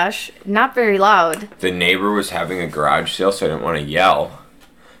called Dash, not very loud. The neighbor was having a garage sale, so I didn't want to yell.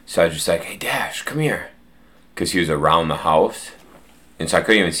 So I was just like, "Hey, Dash, come here." because he was around the house. And so I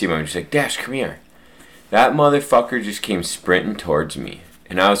couldn't even see him. I'm just like, Dash, come here. That motherfucker just came sprinting towards me.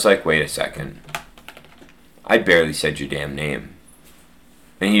 And I was like, wait a second. I barely said your damn name.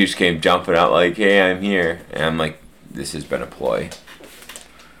 And he just came jumping out like, hey, I'm here. And I'm like, this has been a ploy.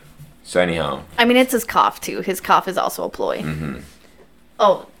 So anyhow. I mean, it's his cough, too. His cough is also a ploy. Mm-hmm.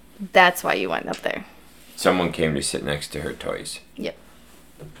 Oh, that's why you went up there. Someone came to sit next to her toys. Yep.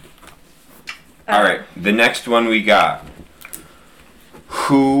 All right. The next one we got.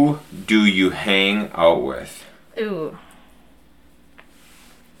 Who do you hang out with? Ooh.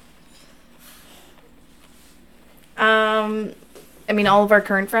 I mean, all of our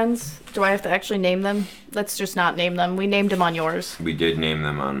current friends. Do I have to actually name them? Let's just not name them. We named them on yours. We did name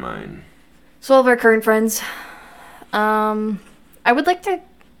them on mine. So all of our current friends. I would like to...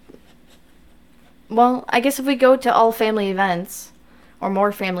 Well, I guess if we go to all family events, or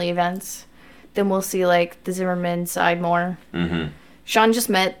more family events, then we'll see, like, the Zimmerman side more. Mm-hmm. Shaun just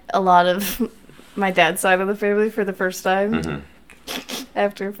met a lot of my dad's side of the family for the first time. Mm-hmm.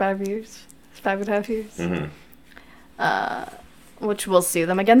 After 5 years. 5.5 years. Mm-hmm. Which we'll see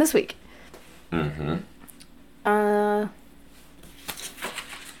them again this week. Mm-hmm. I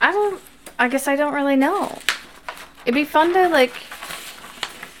guess I don't really know. It'd be fun to, like...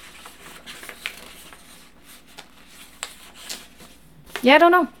 Yeah, I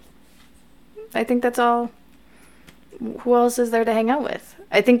don't know. I think that's all. Who else is there to hang out with?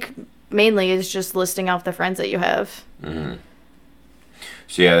 I think mainly is just listing off the friends that you have. Mm-hmm.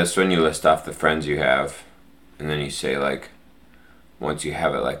 So yeah, that's when you list off the friends you have. And then you say, like, once you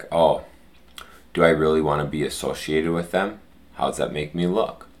have it, like, oh, do I really want to be associated with them? How does that make me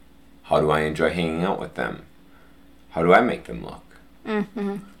look? How do I enjoy hanging out with them? How do I make them look?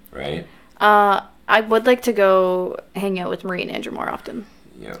 Mm-hmm. Right? I would like to go hang out with Marie and Andrew more often.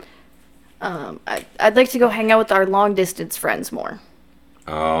 Yeah. I'd like to go hang out with our long-distance friends more.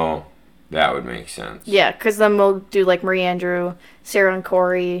 Oh, that would make sense. Yeah, because then we'll do, like, Marie, Andrew, Sarah and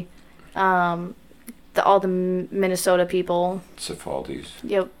Corey, all the Minnesota people. Cifaldi's.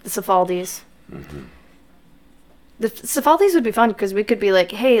 Yep, the Cifaldis. Mm-hmm. The Cifaldis would be fun because we could be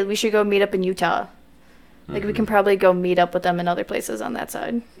like, hey, we should go meet up in Utah. Like, we can probably go meet up with them in other places on that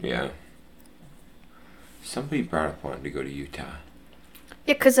side. Yeah. Somebody brought up wanting to go to Utah.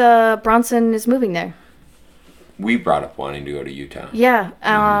 Yeah, because Bronson is moving there. We brought up wanting to go to Utah. Yeah,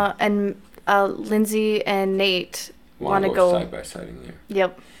 and Lindsay and Nate want to go side by siding there.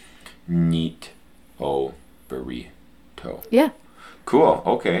 Yep. Neat. Oh, burrito. Yeah. Cool.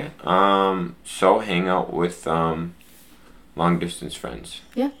 Okay. So hang out with long distance friends.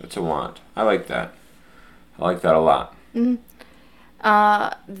 Yeah. That's a want. I like that. I like that a lot. Mm-hmm.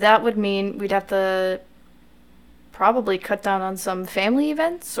 That would mean we'd have to probably cut down on some family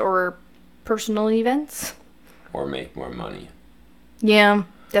events or personal events. Or make more money. Yeah,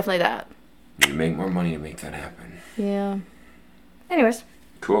 definitely that. You make more money to make that happen. Yeah. Anyways.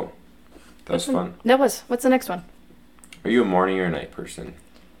 Cool. That's fun. That was. What's the next one? Are you a morning or a night person?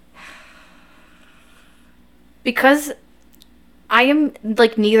 Because I am,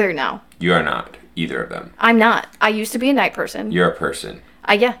 like, neither now. You are not. Either of them. I'm not. I used to be a night person. You're a person.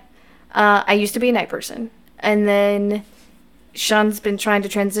 Yeah. I used to be a night person. And then Shaun's been trying to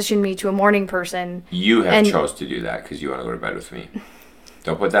transition me to a morning person. You have chose to do that because you want to go to bed with me.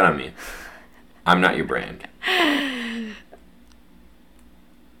 Don't put that on me. I'm not your brand.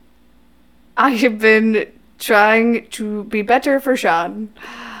 I have been trying to be better for Shaun.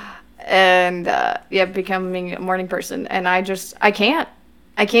 And, becoming a morning person. And I can't.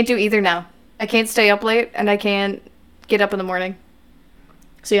 I can't do either now. I can't stay up late, and I can't get up in the morning.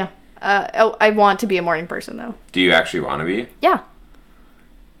 So, yeah. I want to be a morning person, though. Do you actually want to be? Yeah.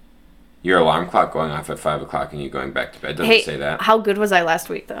 Your alarm clock going off at 5 o'clock and you going back to bed doesn't say that. How good was I last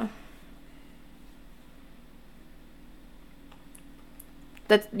week, though?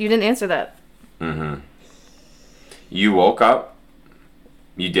 You didn't answer that. Mm-hmm. You woke up.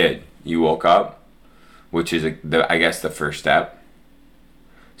 You did. You woke up, which is, I guess, the first step.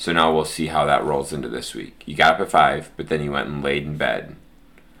 So now we'll see how that rolls into this week. You got up at 5, but then you went and laid in bed.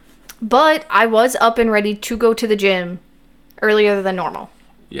 But I was up and ready to go to the gym earlier than normal.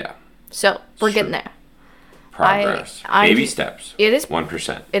 Yeah. So we're getting there. Progress. Baby steps. It is.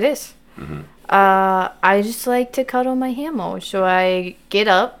 1%. It is. Mm-hmm. I just like to cuddle my hammo. So I get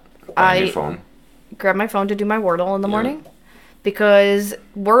up. On your phone. Grab my phone to do my Wordle in the morning. Because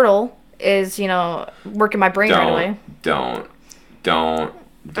Wordle is, working my brain right away. Don't.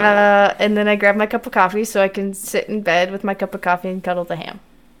 And then I grab my cup of coffee so I can sit in bed with my cup of coffee and cuddle the ham.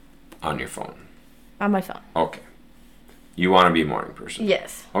 On your phone? On my phone. Okay. You want to be a morning person?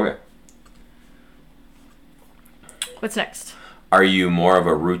 Yes. Okay. What's next? Are you more of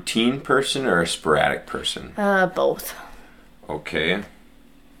a routine person or a sporadic person? Both. Okay.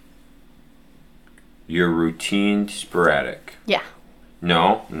 You're routine, sporadic. Yeah.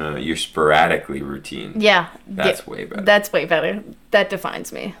 No, you're sporadically routine. Yeah. That's way better. That's way better. That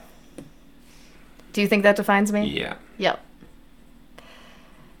defines me. Do you think that defines me? Yeah. Yep.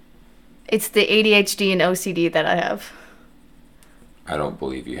 It's the ADHD and OCD that I have. I don't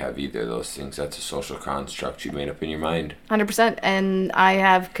believe you have either of those things. That's a social construct you made up in your mind. 100%. And I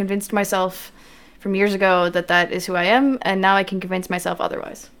have convinced myself from years ago that that is who I am, and now I can convince myself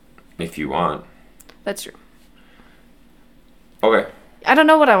otherwise. If you want. That's true. Okay. I don't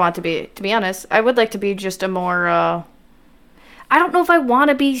know what I want to be honest. I would like to be just a more, I don't know if I want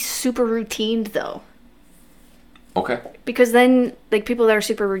to be super routine, though. Okay. Because then, like, people that are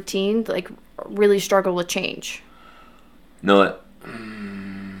super routine, like, really struggle with change. No,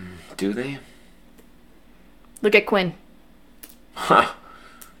 do they? Look at Quinn. Huh.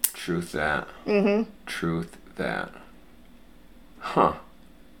 Truth that. Mm-hmm. Truth that. Huh.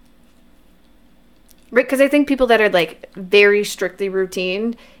 Right, because I think people that are, like, very strictly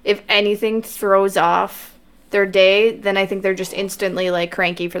routine, if anything throws off their day, then I think they're just instantly, like,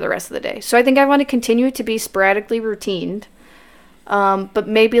 cranky for the rest of the day. So I think I want to continue to be sporadically routined, but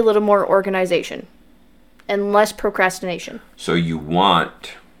maybe a little more organization and less procrastination. So you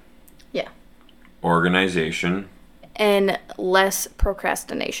want... Yeah. Organization. And less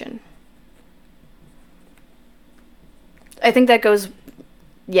procrastination. I think that goes...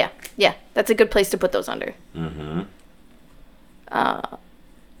 Yeah. That's a good place to put those under. Mm-hmm.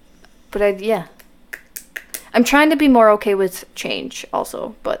 But yeah. I'm trying to be more okay with change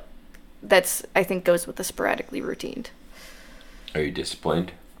also, but that's, I think, goes with the sporadically routined. Are you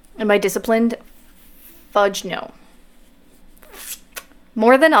disciplined? Am I disciplined? Fudge, no.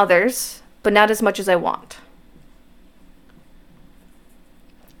 More than others, but not as much as I want.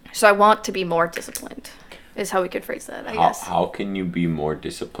 So I want to be more disciplined, is how we could phrase that, I guess. How can you be more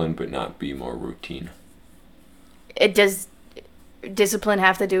disciplined but not be more routine? Does discipline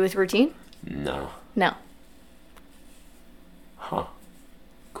have to do with routine? No. No. Huh.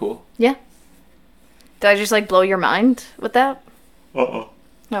 Cool. Yeah. Did I just, like, blow your mind with that? Uh-oh.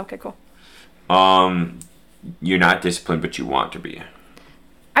 Okay, cool. You're not disciplined, but you want to be.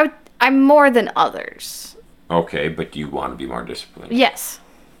 I'm more than others. Okay, but do you want to be more disciplined? Yes.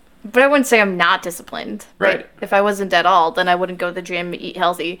 But I wouldn't say I'm not disciplined. Right. If I wasn't at all, then I wouldn't go to the gym, eat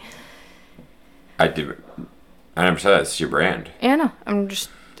healthy. I never said that's your brand. Yeah, no. I'm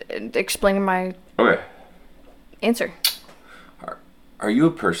just explaining my answer. Are you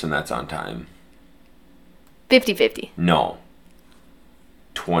a person that's on time? 50-50. No.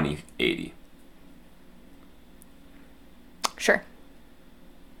 20-80. Sure.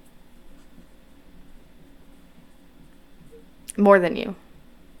 More than you.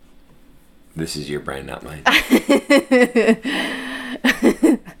 This is your brand, not mine.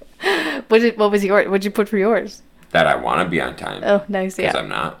 What was yours? What'd you put for yours? That I want to be on time. Oh, nice. Yeah. Because I'm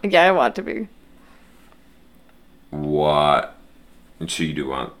not. Yeah, I want to be. What? So you do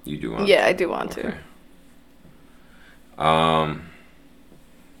want? Yeah, I do want to.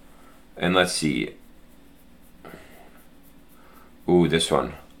 And let's see. Ooh, this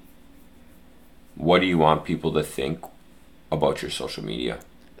one. What do you want people to think about your social media?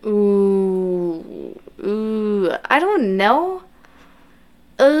 Ooh, I don't know.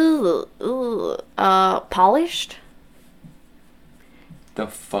 Polished? The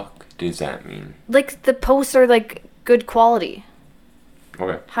fuck does that mean? Like, the posts are, like, good quality.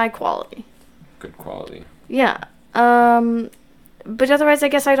 Okay. High quality. Good quality. Yeah. But otherwise, I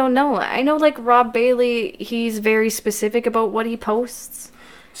guess I don't know. I know, like, Rob Bailey, he's very specific about what he posts.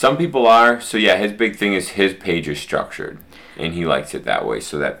 Some people are. So, yeah, his big thing is his page is structured. And he likes it that way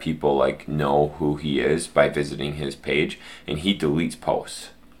so that people, like, know who he is by visiting his page. And he deletes posts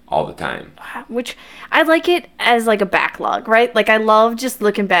all the time. Which, I like it as, like, a backlog, right? Like, I love just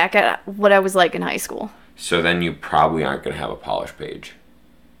looking back at what I was like in high school. So then you probably aren't going to have a polished page.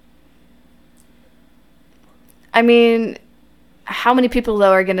 I mean, how many people,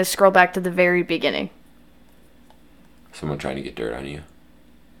 though, are going to scroll back to the very beginning? Someone trying to get dirt on you.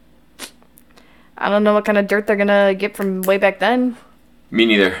 I don't know what kind of dirt they're going to get from way back then. Me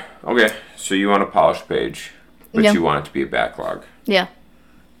neither. Okay, so you want a polished page, but Yeah. you want it to be a backlog. Yeah.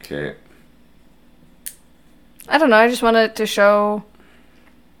 Okay. I don't know. I just wanted to show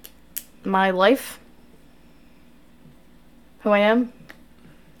my life. Who I am.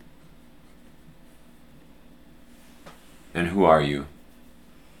 And who are you?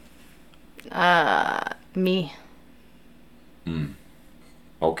 Me.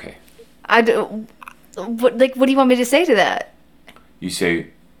 Okay. What do you want me to say to that? You say,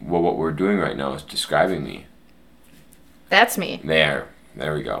 well, what we're doing right now is describing me. That's me. There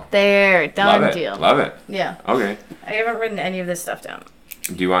we go. There, done deal. Love it. Yeah. Okay. I haven't written any of this stuff down.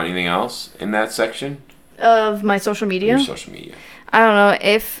 Do you want anything else in that section? Of my social media? Your social media. I don't know.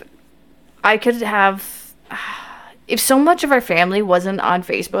 If I could have... If so much of our family wasn't on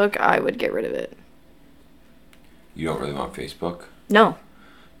Facebook, I would get rid of it. You don't really want Facebook? No.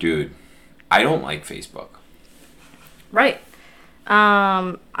 Dude, I don't like Facebook. Right.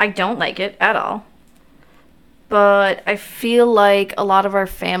 I don't like it at all. But I feel like a lot of our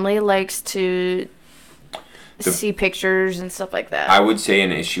family likes to see pictures and stuff like that. I would say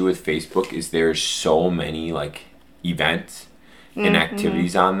an issue with Facebook is there's so many like events and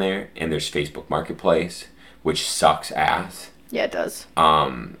activities on there, and there's Facebook Marketplace, which sucks ass. Yeah, it does.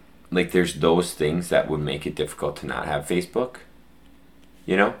 Like there's those things that would make it difficult to not have Facebook.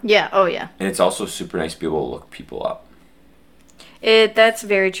 You know? Yeah. Oh, yeah. And it's also super nice to be able to look people up. That's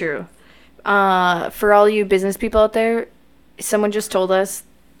very true. For all you business people out there, someone just told us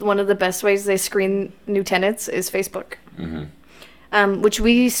one of the best ways they screen new tenants is Facebook. Mm-hmm. Which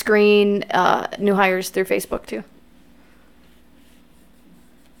we screen new hires through Facebook too.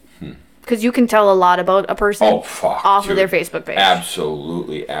 Because you can tell a lot about a person off of their Facebook page.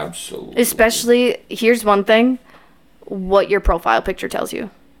 Absolutely. Especially, here's one thing, what your profile picture tells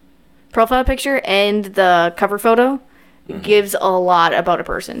you. Profile picture and the cover photo gives a lot about a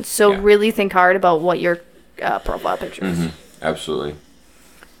person. So really think hard about what your profile picture is. Absolutely.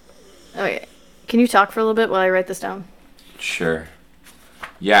 Okay. Can you talk for a little bit while I write this down? Sure.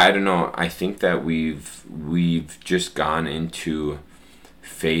 Yeah, I don't know. I think that we've just gone into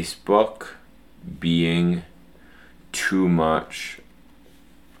Facebook being too much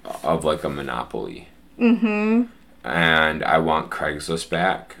of like a monopoly. Mm-hmm. And I want Craigslist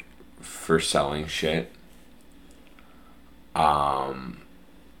back for selling shit. And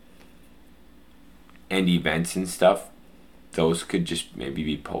events and stuff, those could just maybe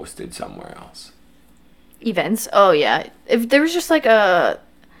be posted somewhere else. Events? Oh yeah. If there was just like another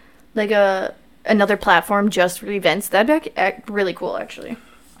platform just for events, that'd be really cool actually.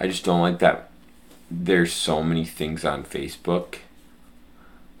 I just don't like that there's so many things on Facebook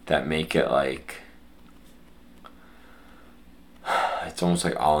that make it like it's almost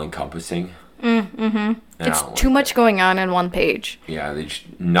like all encompassing. It's too much going on in one page. Yeah, there's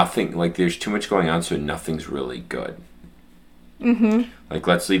too much going on, so nothing's really good. Like,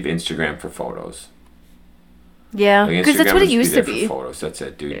 let's leave Instagram for photos. Yeah, because that's what it used to be. For photos, that's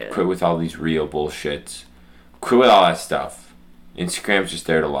it, dude. Yeah. Quit with all these real bullshits. Quit with all that stuff. Instagram's just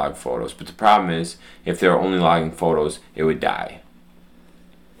there to log photos, but the problem is, if they were only logging photos, it would die.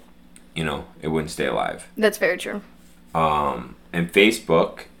 You know, it wouldn't stay alive. That's very true. And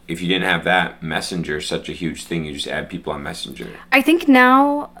Facebook, if you didn't have that, Messenger is such a huge thing. You just add people on Messenger. I think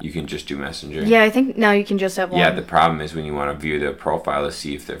now... You can just do Messenger. Yeah, I think now you can just have one. Yeah, the problem is when you want to view their profile to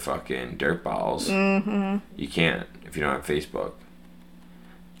see if they're fucking dirtballs, you can't if you don't have Facebook.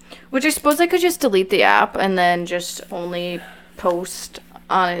 Which I suppose I could just delete the app and then just only post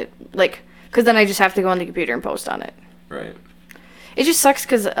on it. Like, because then I just have to go on the computer and post on it. Right. It just sucks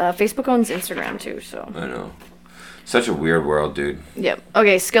because Facebook owns Instagram too, so... I know. Such a weird world, dude. Yep.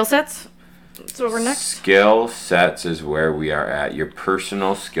 Okay, skill sets. So we're next. Skill sets is where we are at. Your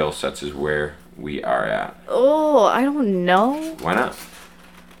personal skill sets is where we are at. Oh, I don't know. Why not?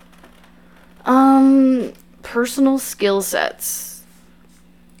 Personal skill sets.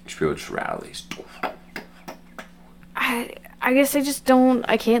 You should be able to just rattle these. I guess I just don't.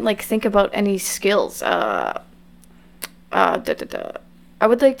 I can't like think about any skills. I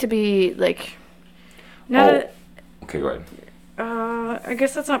would like to be like. Okay, go ahead. I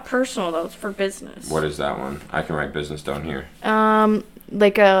guess that's not personal though. It's for business. What is that one? I can write business down here.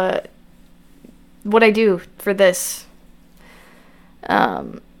 What I do for this. I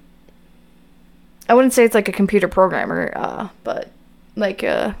wouldn't say it's like a computer programmer, but like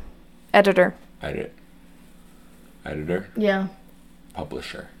a editor. Editor? Yeah.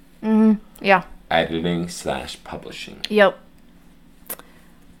 Publisher. Yeah. Editing/publishing. Yep.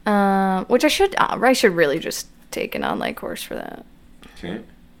 Which I should really just take an online course for that. Okay.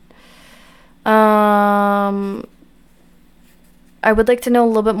 I would like to know a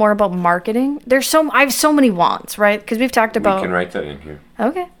little bit more about marketing. I have so many wants, right? Because we've talked about... We can write that in here.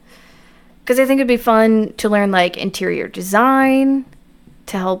 Okay. Because I think it'd be fun to learn, like, interior design,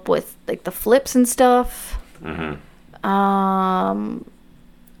 to help with, like, the flips and stuff.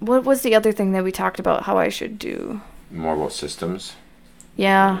 What was the other thing that we talked about, how I should do? More about systems?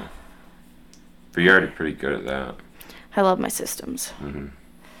 Yeah. But you're already pretty good at that. I love my systems.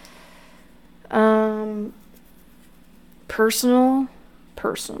 Personal.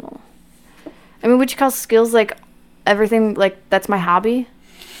 I mean, would you call skills like everything like that's my hobby,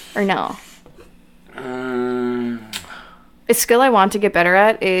 or no? A skill I want to get better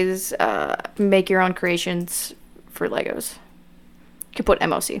at is make your own creations for Legos. You can put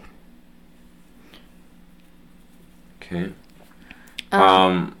MOC. Okay.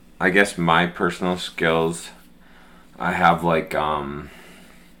 I guess my personal skills, I have like know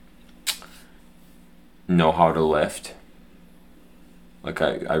how to lift. Like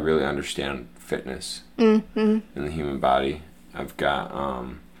I really understand fitness in the human body. I've got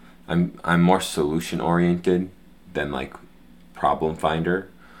I'm more solution oriented than like problem finder.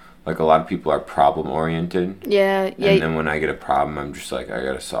 Like a lot of people are problem oriented. Yeah. And then when I get a problem, I'm just like, I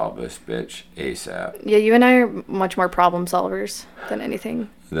gotta solve this bitch ASAP. Yeah, you and I are much more problem solvers than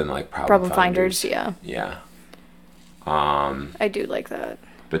anything. Than like problem finders. Yeah. Yeah. I do like that.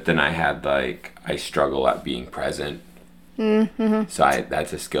 But then I struggle at being present. Mm-hmm. So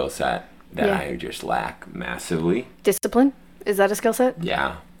that's a skill set that I just lack massively. Discipline? Is that a skill set?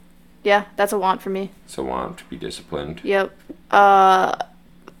 Yeah. Yeah, that's a want for me. It's a want to be disciplined. Yep. A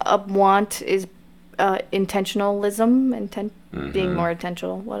want is intentionalism, being more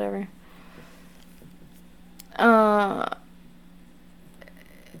intentional, whatever. I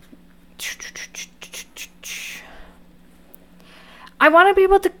want to be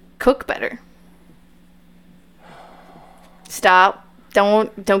able to cook better. Stop.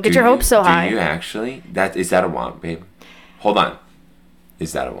 Don't get your hopes so high. Do you actually? Is that a want, babe? Hold on.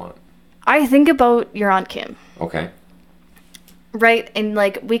 Is that a want? I think about your Aunt Kim. Okay. Right? And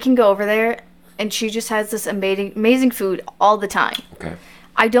like we can go over there and she just has this amazing food all the time. Okay.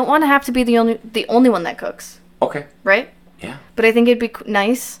 I don't want to have to be the only one that cooks. Okay. Right? Yeah. But I think it'd be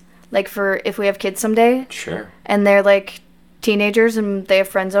nice, like, for if we have kids someday. Sure. And they're, like, teenagers and they have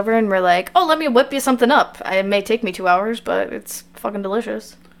friends over and we're like, oh, let me whip you something up. It may take me 2 hours, but it's fucking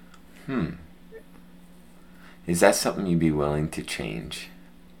delicious. Is that something you'd be willing to change?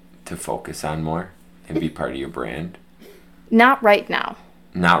 To focus on more? And be part of your brand? Not right now.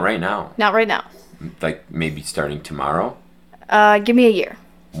 Not right now? Not right now. Like, maybe starting tomorrow? Give me a year.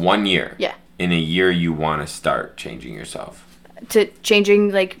 1 year? Yeah. In a year, you want to start changing yourself? To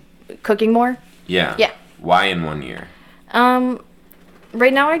changing, like, cooking more? Yeah. Yeah. Why in 1 year?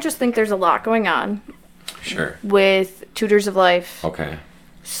 Right now I just think there's a lot going on. Sure. With Tutors of Life. Okay.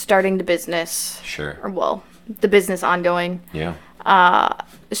 Starting the business. Sure. Or, well, the business ongoing. Yeah.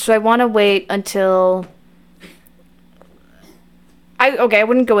 So I want to wait until... I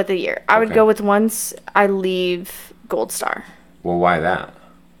wouldn't go with a year. I would go with once I leave Gold Star. Well, why that?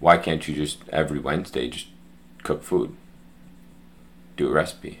 Why can't you just, every Wednesday, just cook food? Do a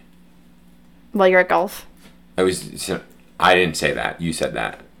recipe. While you're at golf? I didn't say that. You said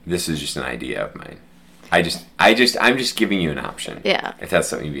that. This is just an idea of mine. I'm just giving you an option. Yeah. If that's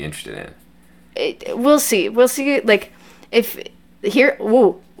something you'd be interested in. We'll see. We'll see. Like, if here,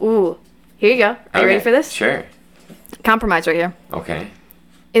 here you go. Are you ready for this? Sure. Compromise right here. Okay.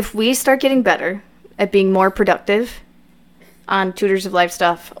 If we start getting better at being more productive on Tutors of Life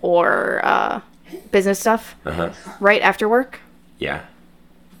stuff or business stuff right after work. Yeah.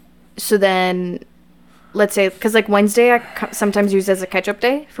 So then, let's say, because like Wednesday I sometimes use as a catch-up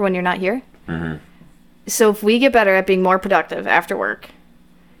day for when you're not here. Mm-hmm. So if we get better at being more productive after work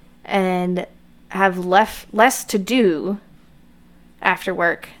and have less to do after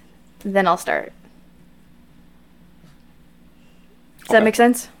work, then I'll start. Does that make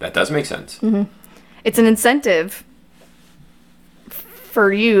sense? That does make sense. Mm-hmm. It's an incentive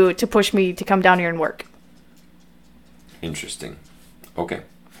for you to push me to come down here and work. Interesting. Okay.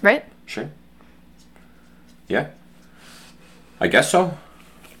 Right? Sure. Yeah. I guess so.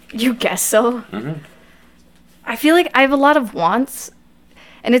 You guess so? Mm-hmm. I feel like I have a lot of wants,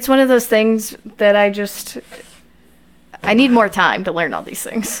 and it's one of those things that I need more time to learn all these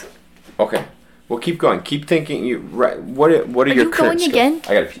things. Okay. Well, keep going. Keep thinking. What are your you current going skills? again?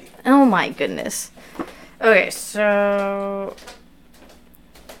 I gotta pee. Oh my goodness. Okay, so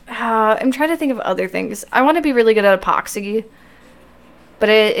I'm trying to think of other things. I want to be really good at epoxy, but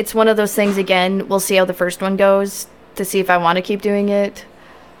it's one of those things again. We'll see how the first one goes to see if I want to keep doing it.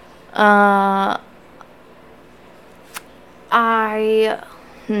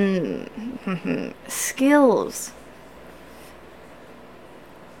 Skills.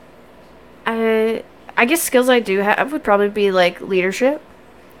 I guess skills I do have would probably be like leadership,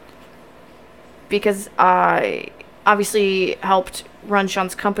 because I obviously helped run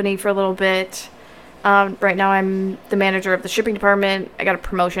Shaun's company for a little bit. Right now I'm the manager of the shipping department. I got a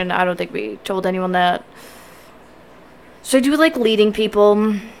promotion. I don't think we told anyone that. So I do like leading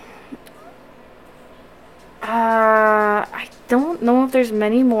people. I don't know if there's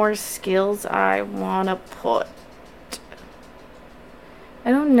many more skills I want to put.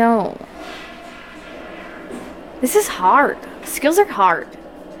 I don't know. This is hard. Skills are hard.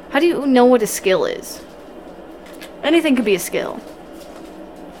 How do you know what a skill is? Anything could be a skill.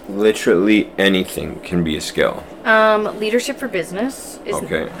 Literally anything can be a skill. Leadership for business is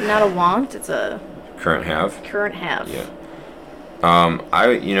Okay. not a want, it's a Current have. current have. Yeah.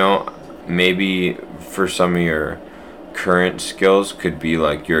 Maybe for some of your current skills could be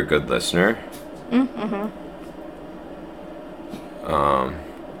like you're a good listener. Mm-hmm.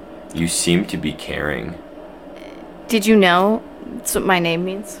 You seem to be caring. Did you know that's what my name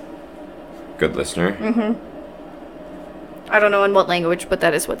means? Good listener. Mm-hmm. I don't know in what language, but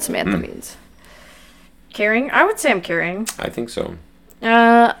that is what Samantha means. Caring? I would say I'm caring. I think so.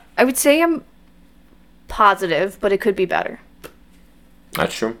 I would say I'm positive, but it could be better.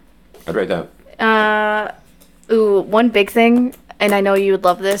 That's true. I'd write that. One big thing, and I know you would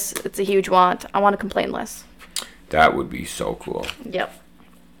love this. It's a huge want. I want to complain less. That would be so cool. Yep.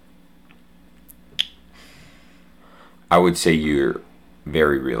 I would say you're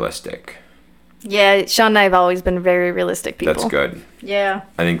very realistic. Yeah, Shaun and I have always been very realistic people. That's good. Yeah.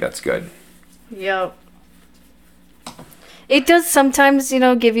 I think that's good. Yep. It does sometimes,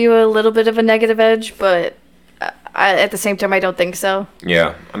 give you a little bit of a negative edge, but at the same time, I don't think so.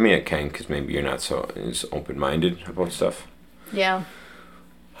 Yeah. I mean, it can because maybe you're not so as open-minded about stuff. Yeah.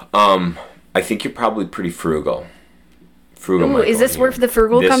 I think you're probably pretty frugal. Frugal. Ooh, is this where the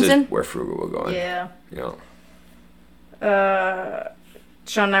frugal comes in? This is where frugal will go in. Yeah. Yeah.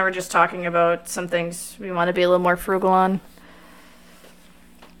 Shaun and I were just talking about some things we want to be a little more frugal on.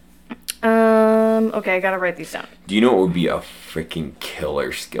 Okay, I gotta write these down. Do you know what would be a freaking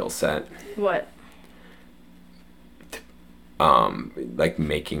killer skill set? What? Like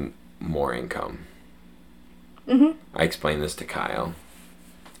making more income. Mm-hmm. I explained this to Kyle.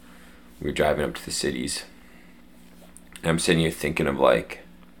 We were driving up to the cities. And I'm sitting here thinking of like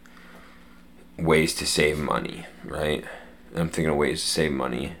ways to save money, right? And I'm thinking of ways to save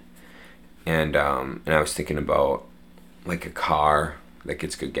money. And I was thinking about like a car that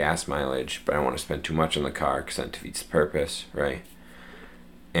gets good gas mileage, but I don't want to spend too much on the car because that defeats the purpose, right?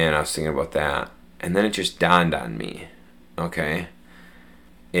 And I was thinking about that. And then it just dawned on me, okay,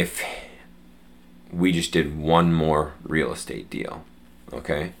 if we just did one more real estate deal,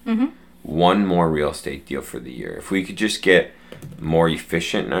 okay? Mm-hmm. One more real estate deal for the year. If we could just get more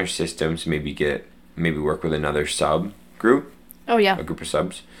efficient in our systems, maybe work with another sub group. Oh, yeah. A group of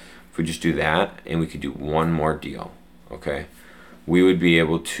subs. If we just do that and we could do one more deal, okay? We would be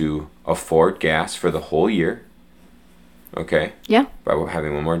able to afford gas for the whole year, okay? Yeah. By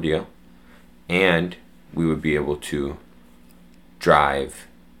having one more deal. And we would be able to drive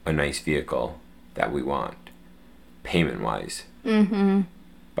a nice vehicle that we want, payment-wise,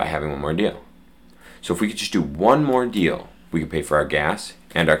 by having one more deal. So if we could just do one more deal, we could pay for our gas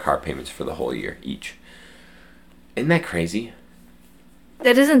and our car payments for the whole year each. Isn't that crazy?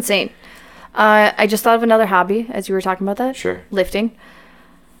 That is insane. I just thought of another hobby as you were talking about that. Sure. Lifting.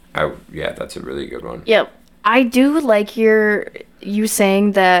 Yeah, that's a really good one. Yep. I do like you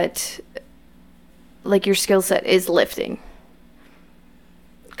saying that, like, your skill set is lifting.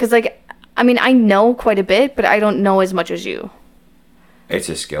 Because, I know quite a bit, but I don't know as much as you. It's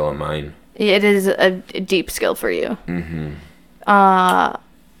a skill of mine. It is a deep skill for you. Mm-hmm.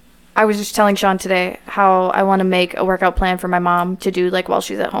 I was just telling Shaun today how I want to make a workout plan for my mom to do, while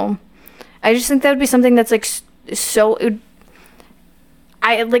she's at home. I just think that would be something that's,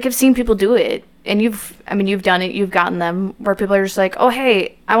 I've seen people do it. And you've done it. You've gotten them where people are just like, oh,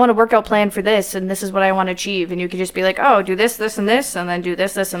 hey, I want a workout plan for this, and this is what I want to achieve. And you could just be like, oh, do this, this, and this, and then do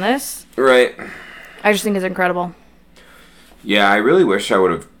this, this, and this. Right. I just think it's incredible. Yeah, I really wish I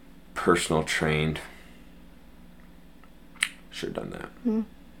would have personal trained. Should have done that. Mm-hmm.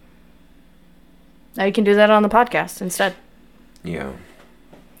 Now you can do that on the podcast instead. Yeah.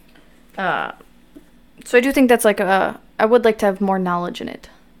 So I do think that's I would like to have more knowledge in it.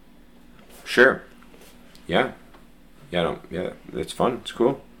 Sure. Yeah. Yeah, it's fun. It's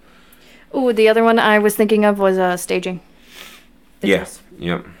cool. Ooh, the other one I was thinking of was staging. Yes.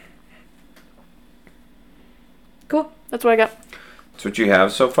 Yeah. Yep. Cool. That's what I got. That's what you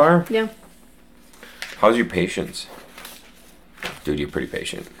have so far? Yeah. How's your patience? Dude, you're pretty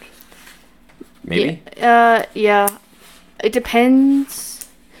patient. Maybe? Yeah. It depends.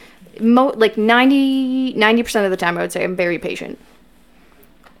 90% of the time I would say I'm very patient.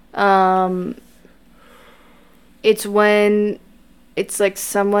 It's when it's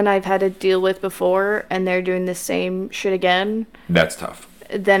someone I've had to deal with before and they're doing the same shit again. That's tough.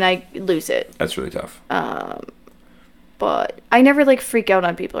 then I lose it. That's really tough. But I never like freak out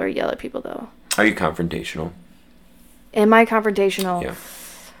on people or yell at people though. Are you confrontational? Am I confrontational? Yeah.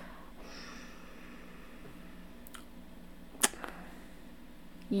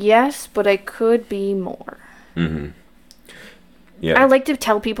 Yes, but I could be more. Mm-hmm. Yeah. I like to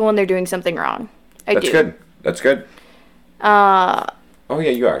tell people when they're doing something wrong. That's good. That's good. Oh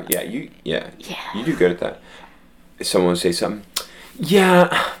yeah, you are. Yeah, Yeah. You do good at that. Someone would say something.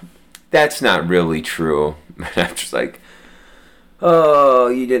 Yeah, that's not really true. And I'm just like, oh,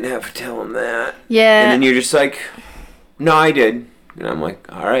 you didn't have to tell him that. Yeah. And then you're just like, no, I did. And I'm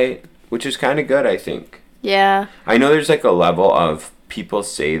like, all right, which is kind of good, I think. Yeah. I know there's like a level of people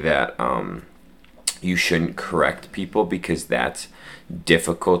say that you shouldn't correct people because that's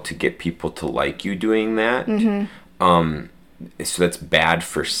difficult to get people to like you doing that. Mm-hmm. So that's bad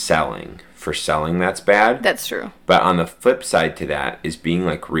for selling. For selling, that's bad. That's true. But on the flip side to that is being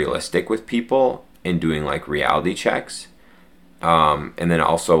like realistic with people and doing like reality checks. And then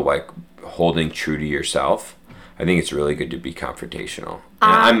also like holding true to yourself. I think it's really good to be confrontational.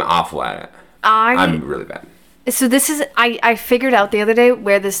 And I'm awful at it. I'm really bad. So this is, I figured out the other day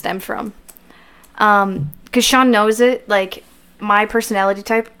where this stemmed from. Because Shaun knows it, like, my personality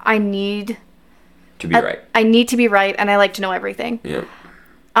type, I need... To be right. I need to be right, and I like to know everything. Yeah.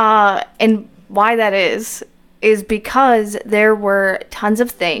 And why that is because there were tons of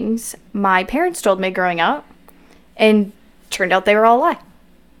things my parents told me growing up, and turned out they were all a lie.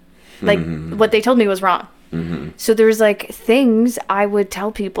 Like, what they told me was wrong. Mm-hmm. So there was, like, things I would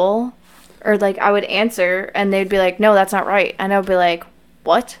tell people, or, like, I would answer, and they'd be like, no, that's not right. And I would be like,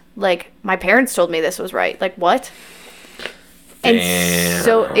 what? Like, my parents told me this was right. Like, what? Damn. And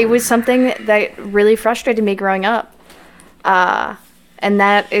so it was something that really frustrated me growing up. And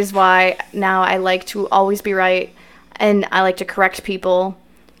that is why now I like to always be right, and I like to correct people,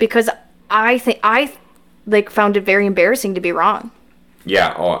 because I think I found it very embarrassing to be wrong.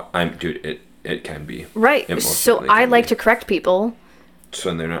 Yeah, dude, it can be. Right. So I like to correct people. So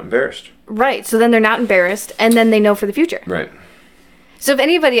then they're not embarrassed. Right. So then they're not embarrassed, and then they know for the future. Right. So if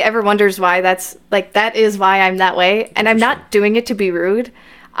anybody ever wonders why that is why I'm that way, and I'm not doing it to be rude.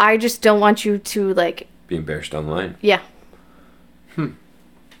 I just don't want you to be embarrassed online. Yeah.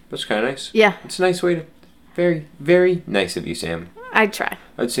 That's kind of nice. Yeah. It's a nice way to, very, very nice of you, Sam. I'd try.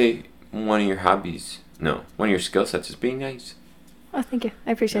 I'd say one of your skill sets is being nice. Oh, thank you.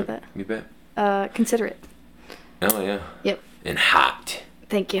 I appreciate that. You bet. Considerate. Oh, yeah. Yep. And hot.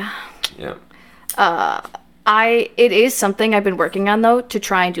 Thank you. Yeah. It is something I've been working on, though, to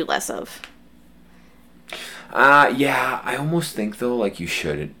try and do less of. Yeah, I almost think, though, you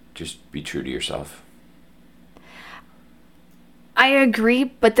should just be true to yourself. I agree,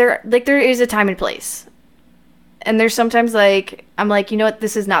 but there is a time and place. And there's sometimes, I'm like, you know what,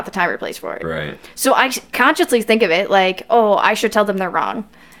 this is not the time or place for it. Right. So I consciously think of it oh, I should tell them they're wrong.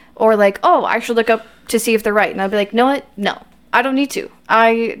 Or oh, I should look up to see if they're right. And I'll be like, know what? No, I don't need to.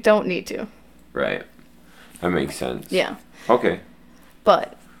 I don't need to. Right. That makes sense. Yeah. Okay.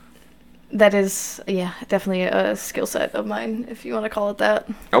 But that is, definitely a skill set of mine, if you want to call it that.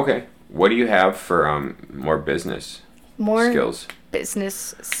 Okay. What do you have for more business skills?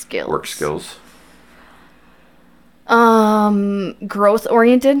 Business skills. Work skills. Growth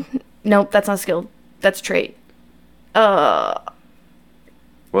oriented. Nope, that's not a skill. That's a trait. Well,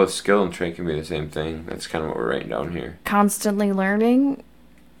 skill and trait can be the same thing. That's kind of what we're writing down here. Constantly learning.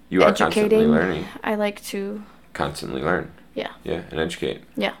 You are constantly learning. I like to constantly learn. Yeah. Yeah, and educate.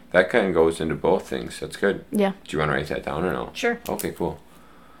 Yeah. That kind of goes into both things. That's good. Yeah. Do you want to write that down or no? Sure. Okay, cool.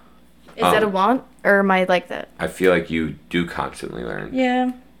 Is that a want, or am I like that? I feel like you do constantly learn.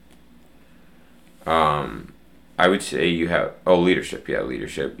 Yeah. I would say you have leadership. Yeah,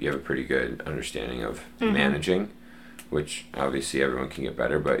 leadership. You have a pretty good understanding of managing, which obviously everyone can get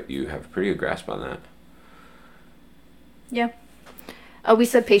better, but you have a pretty good grasp on that. Yeah. Oh, we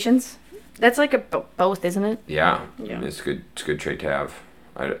said patience. That's like a both, isn't it? Yeah. Yeah. It's good. It's a good trait to have.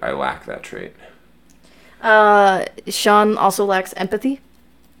 I lack that trait. Shaun also lacks empathy.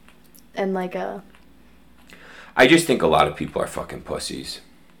 And I just think a lot of people are fucking pussies.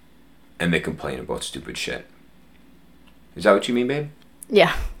 And they complain about stupid shit. Is that what you mean, babe?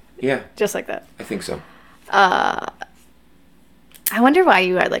 Yeah. Yeah. Just like that. I think so. I wonder why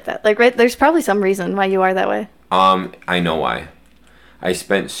you are like that. Right? There's probably some reason why you are that way. I know why. I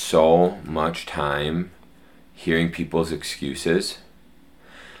spent so much time hearing people's excuses.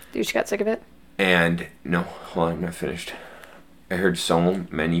 You just got sick of it? And, no, hold on, I'm not finished. I heard so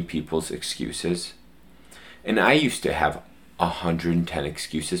many people's excuses. And I used to have 110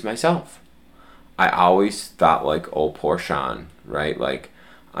 excuses myself. I always thought oh, poor Shaun, right?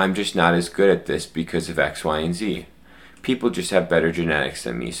 I'm just not as good at this because of X, Y, and Z. People just have better genetics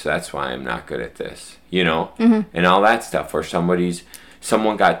than me, so that's why I'm not good at this, you know? And all that stuff, or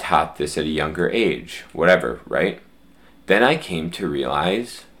someone got taught this at a younger age, whatever, right? Then I came to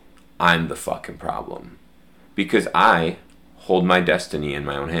realize I'm the fucking problem. Because I hold my destiny in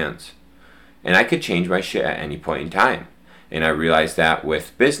my own hands. And I could change my shit at any point in time. And I realized that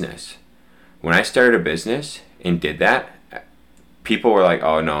with business. When I started a business and did that, people were like,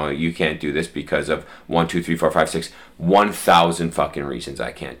 oh no, you can't do this because of 1, 2, 3, 4, 5, 6, 1,000 fucking reasons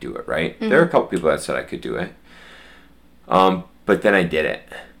I can't do it, right? There are a couple people that said I could do it. But then I did it,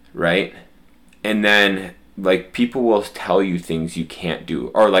 right? And then, like, people will tell you things you can't do.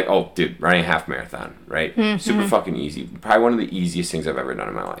 Or like, oh, dude, running a half marathon, right? Super fucking easy. Probably one of the easiest things I've ever done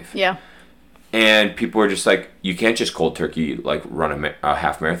in my life. Yeah. And people were just like, you can't just cold turkey, like, run a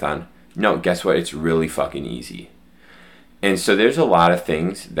half marathon. No, guess what? It's really fucking easy. And so there's a lot of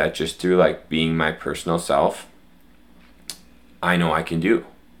things that just through, like, being my personal self, I know I can do.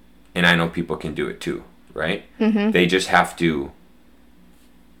 And I know people can do it too, right? They just have to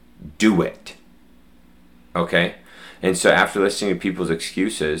do it. Okay? And so after listening to people's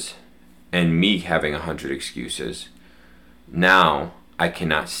excuses and me having 100 excuses, now I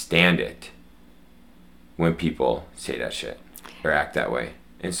cannot stand it when people say that shit or act that way.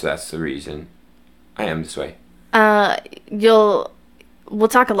 And so that's the reason I am this way. We'll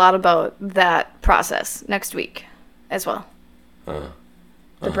talk a lot about that process next week as well.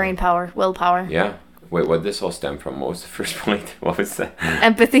 The brain power, willpower. Yeah. Wait, what did this all stem from? What was the first point? What was that?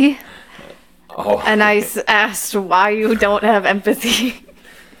 Empathy. Oh. And I asked why you don't have empathy.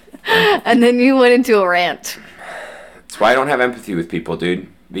 And then you went into a rant. That's why I don't have empathy with people, dude.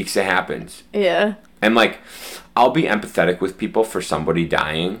 Because it happens. Yeah. And, like, I'll be empathetic with people for somebody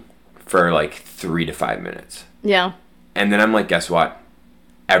dying for, like, 3 to 5 minutes. Yeah. And then I'm like, guess what?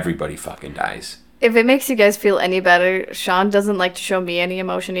 Everybody fucking dies. If it makes you guys feel any better, Shaun doesn't like to show me any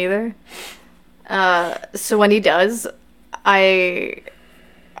emotion either. So when he does, I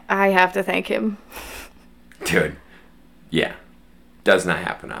have to thank him. Dude. Yeah. Does not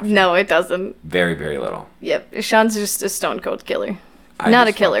happen often. No, it doesn't. Very, very little. Yep. Shaun's just a stone cold killer. Not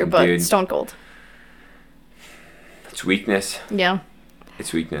a killer, but dude, stone cold. It's weakness. Yeah.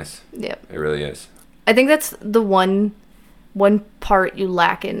 It's weakness. Yep. It really is. I think that's the one part you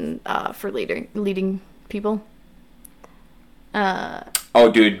lack in for leading people.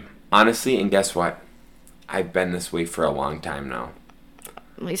 Oh, dude. Honestly, and guess what? I've been this way for a long time now.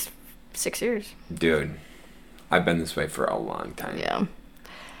 At least 6 years. Dude. I've been this way for a long time. Yeah.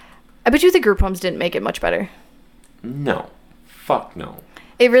 I bet you the group homes didn't make it much better. No. Fuck no.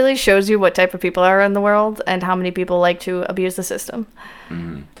 It really shows you what type of people are in the world and how many people like to abuse the system.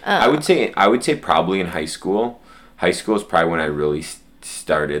 I would say probably in high school. High school is probably when I really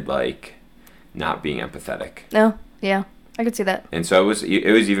started, like, not being empathetic. No, yeah, I could see that. And so it was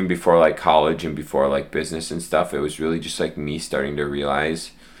even before, like, college and before, like, business and stuff. It was really just, like, me starting to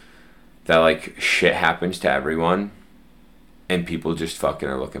realize that, like, shit happens to everyone and people just fucking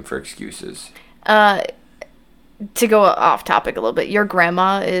are looking for excuses. To go off topic a little bit, your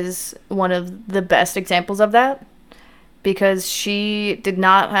grandma is one of the best examples of that because she did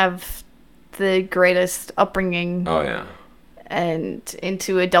not have the greatest upbringing. Oh, yeah. And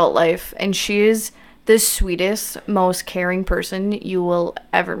into adult life. And she is the sweetest, most caring person you will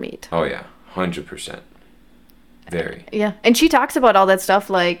ever meet. Oh, yeah. 100%. Very. Yeah. And she talks about all that stuff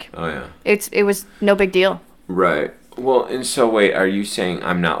like... Oh, yeah. It was no big deal. Right. Well, and so wait, are you saying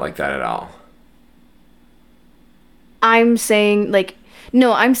I'm not like that at all? I'm saying, like...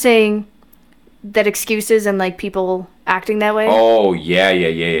 No, I'm saying that excuses and, like, people acting that way. Oh, yeah.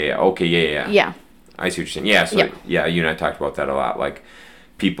 Okay, yeah. Yeah. I see what you're saying. Yeah, so, yeah, you and I talked about that a lot. Like,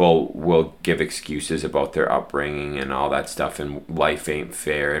 people will give excuses about their upbringing and all that stuff, and life ain't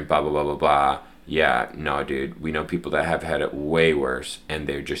fair, and blah, blah, blah, blah, blah. Yeah, no, dude. We know people that have had it way worse, and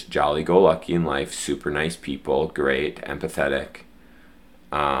they're just jolly-go-lucky in life, super nice people, great, empathetic,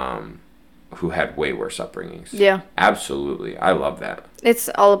 who had way worse upbringings. Yeah. Absolutely. I love that. It's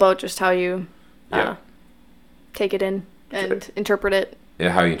all about just how you take it in and interpret it. Yeah,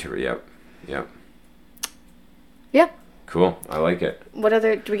 how you interpret it. Yep. Yeah. Cool. I like it.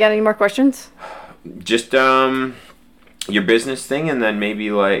 Do we got any more questions? Just, your business thing, and then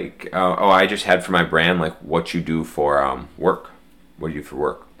maybe, like, I just had for my brand, like, what you do for, work. What do you do for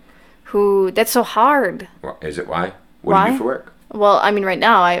work? That's so hard. Is it why? What do you do for work? Well, I mean, right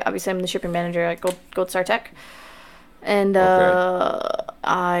now, I'm the shipping manager at Gold Star Tech. And,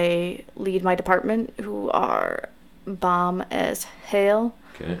 I lead my department, who are bomb as hell.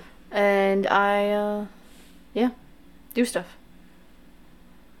 Okay. And I, do stuff.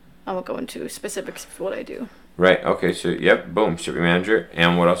 I won't go into specifics of what I do. Right. Okay. So, yep. Boom. Shipping manager.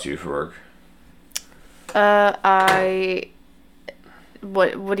 And what else do you do for work?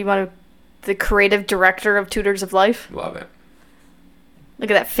 What do you want to... The creative director of Tutors of Life? Love it.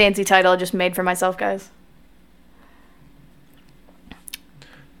 Look at that fancy title I just made for myself, guys.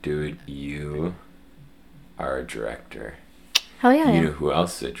 Dude, you are a director. Hell yeah, You know who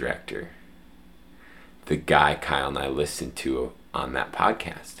else is a director? The guy Kyle and I listened to on that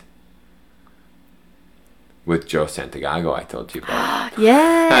podcast. With Joe Santiago, I told you about.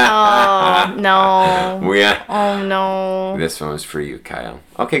 Yeah. Oh, no. Yeah. Oh, no. This one was for you, Kyle.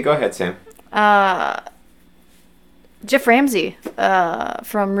 Okay, go ahead, Sam. Jeff Ramsey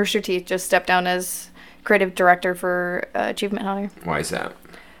from Rooster Teeth just stepped down as creative director for Achievement Hunter. Why is that?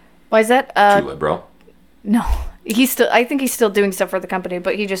 Why is that? Too liberal? No. I think he's still doing stuff for the company,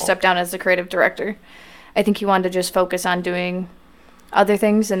 but he just stepped down as the creative director. I think he wanted to just focus on doing other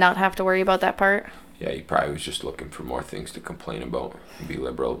things and not have to worry about that part. Yeah, he probably was just looking for more things to complain about and be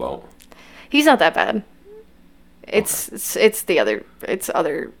liberal about. He's not that bad. It's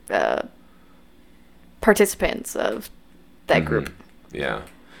other participants of that group. Yeah.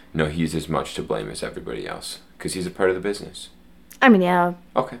 No, he's as much to blame as everybody else because he's a part of the business. I mean, yeah.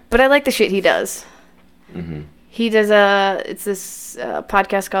 Okay. But I like the shit he does. Mm-hmm. He does it's this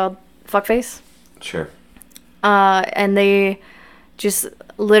podcast called Fuckface. Sure. And they just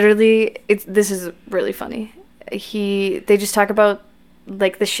literally, this is really funny. They just talk about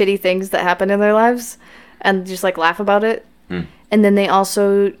like the shitty things that happen in their lives and just like laugh about it. And then they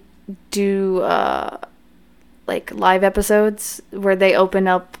also do like live episodes where they open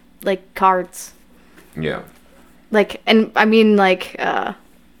up like cards. Yeah. Like, and I mean like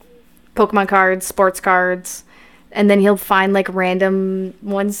Pokemon cards, sports cards, and then he'll find like random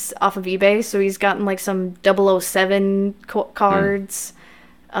ones off of eBay. So he's gotten like some 007 cards,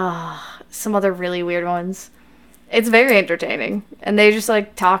 some other really weird ones. It's very entertaining, and they just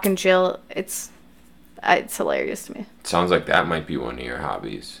like talk and chill. It's hilarious to me. Sounds like that might be one of your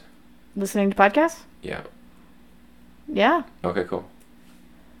hobbies. Listening to podcasts? Yeah. Yeah. Okay, cool.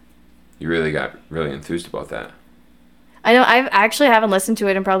 You really got really enthused about that. I know. I actually haven't listened to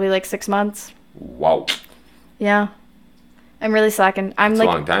it in probably like 6 months. Wow. Yeah. I'm really slacking. I'm It's like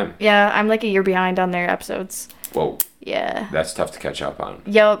a long time. Yeah, I'm like a year behind on their episodes. Whoa. Yeah. That's tough to catch up on.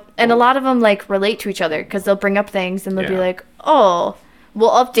 Yep. And a lot of them like relate to each other because they'll bring up things and they'll be like, "Oh,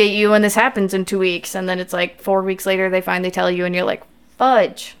 we'll update you when this happens in 2 weeks," and then it's like 4 weeks later they finally tell you, and you're like,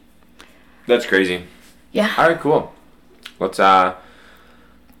 "Fudge." That's crazy. Yeah. All right, cool. Let's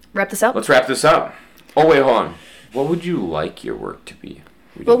Wrap this up. let's wrap this up. Oh wait, hold on. What would you like your work to be?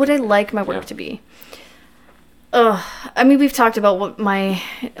 What would I like my work to be? I mean, we've talked about what my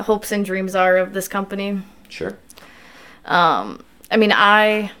hopes and dreams are of this company. Sure. I mean,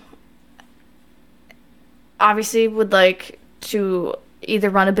 I obviously would like to either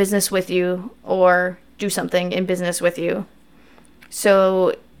run a business with you or do something in business with you.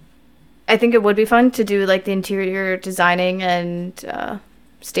 So I think it would be fun to do like the interior designing and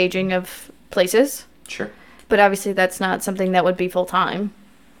staging of places. Sure. But obviously that's not something that would be full time.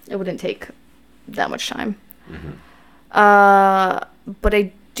 It wouldn't take that much time. Mm-hmm. But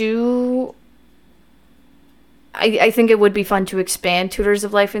I think it would be fun to expand Tutors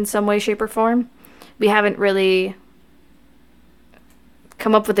of Life in some way, shape, or form. We haven't really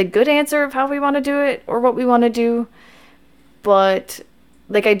come up with a good answer of how we want to do it or what we want to do. But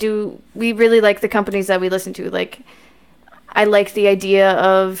like we really like the companies that we listen to. Like, I like the idea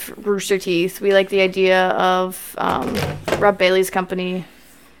of Rooster Teeth. We like the idea of Rob Bailey's company,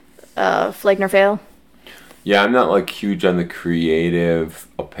 Flagner Fail. Yeah, I'm not like huge on the creative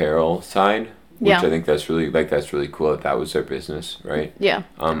apparel side, which I think that's really cool that was their business, right? Yeah.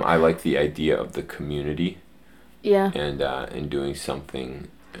 I like the idea of the community. Yeah. And doing something.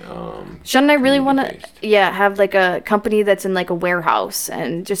 Sean and I really want to, have like a company that's in like a warehouse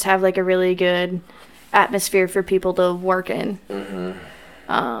and just have like a really good atmosphere for people to work in. Mm-hmm.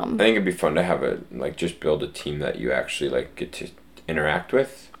 I think it'd be fun to have just build a team that you actually like get to interact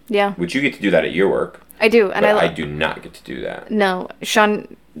with. Yeah. Which you get to do that at your work. I do, and I do not get to do that. No,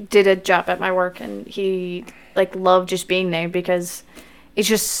 Sean did a job at my work, and he like loved just being there because it's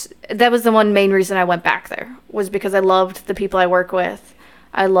just that was the one main reason I went back there was because I loved the people I work with.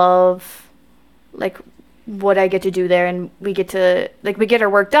 I love like what I get to do there, and we get our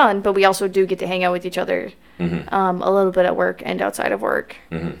work done, but we also do get to hang out with each other a little bit at work and outside of work.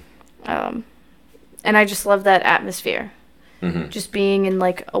 Mm-hmm. And I just love that atmosphere. Mm-hmm. Just being in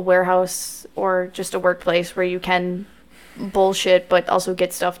like a warehouse or just a workplace where you can bullshit but also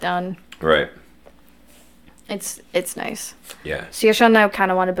get stuff done. Right. It's nice. Yeah. So yeah, Sean and I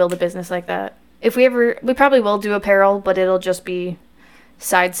kind of want to build a business like that. If we probably will do apparel, but it'll just be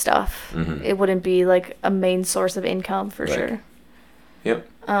side stuff. Mm-hmm. It wouldn't be like a main source of income for Right. sure. Yep.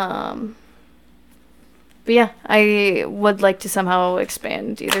 But yeah, I would like to somehow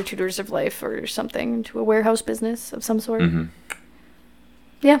expand either Tutors of Life or something into a warehouse business of some sort. Mm-hmm.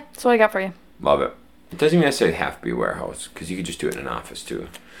 Yeah, that's what I got for you. Love it. It doesn't even necessarily have to be a warehouse, because you could just do it in an office too.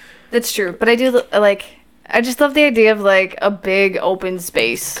 That's true, but I do I just love the idea of like a big open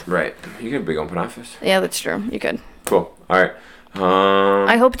space. Right. You get a big open office. Yeah, that's true. You could. Cool. All right.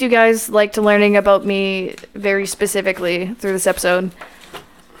 I hope you guys liked learning about me very specifically through this episode.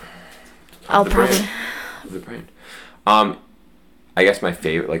 I'll probably. The brand. I guess my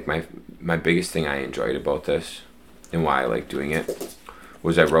favorite, like my biggest thing I enjoyed about this, and why I like doing it,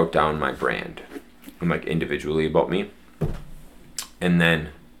 was I wrote down my brand, and like individually about me, and then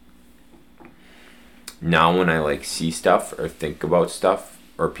now when I like see stuff or think about stuff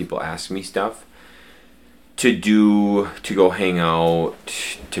or people ask me stuff to go hang out,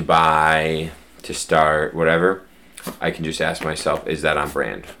 to buy, to start, whatever, I can just ask myself, is that on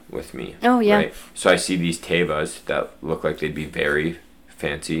brand with me? Oh, yeah. Right? So I see these Tevas that look like they'd be very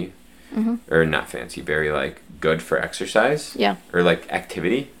fancy, or not fancy, very like good for exercise. Yeah. Or like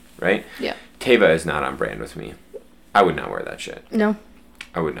activity, right? Yeah. Teva is not on brand with me. I would not wear that shit. No.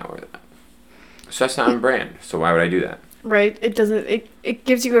 I would not wear that. So that's not on brand. So why would I do that? Right. It doesn't. It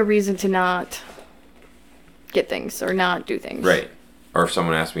gives you a reason to not get things or not do things. Right. Or if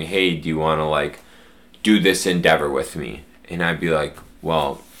someone asked me, hey, do you want to like do this endeavor with me? And I'd be like,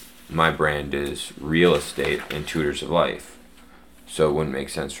 well, my brand is real estate and Tutors of Life. So it wouldn't make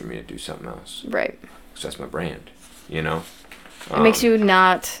sense for me to do something else. Right. So that's my brand, you know? It makes you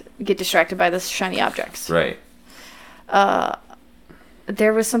not get distracted by the shiny objects. Right.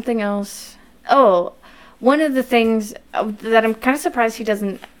 There was something else. Oh, one of the things that I'm kind of surprised he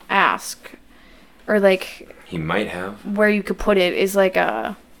doesn't ask, or like He might have. where you could put it, is like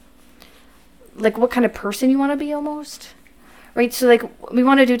what kind of person you want to be almost. Right? So like we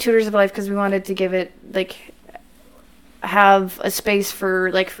want to do Tutors of Life because we wanted to give it like have a space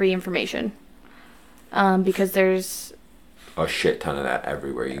for like free information. Because there's A shit ton of that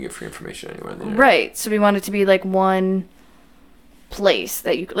everywhere. You can get free information anywhere on the internet. right. So we want it to be like one place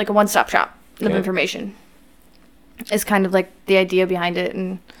that you like a one-stop shop of Okay. information. Is kind of like the idea behind it,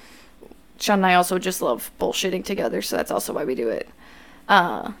 and Sean and I also just love bullshitting together, so that's also why we do it.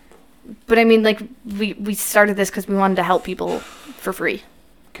 But I mean, like we started this because we wanted to help people for free,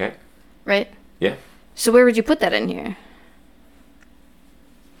 Okay. right? Yeah. So where would you put that in here?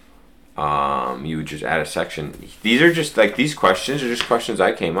 You would just add a section. These are just like these questions are just questions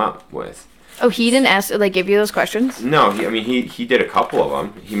I came up with. Oh, he didn't ask, like, give you those questions? No, he did a couple of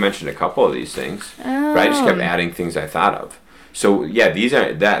them. He mentioned a couple of these things, but I just kept adding things I thought of. So yeah, these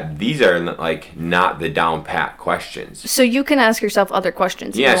are like not the down pat questions. So you can ask yourself other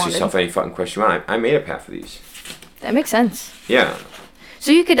questions. Yeah, if you ask wanted. yourself any fucking question you want. I made a path for these. That makes sense. Yeah.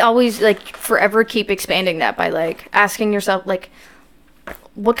 So you could always like forever keep expanding that by like asking yourself like,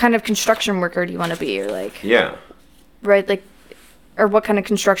 what kind of construction worker do you want to be, or like Yeah. right like, or what kind of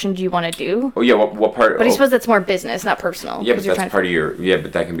construction do you want to do? Oh yeah. What part? But I suppose that's more business, not personal. Yeah, 'cause but you're that's trying part of your. Yeah,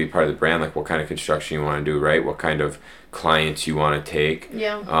 but that can be part of the brand. Like what kind of construction you want to do, right? What kind of clients you want to take.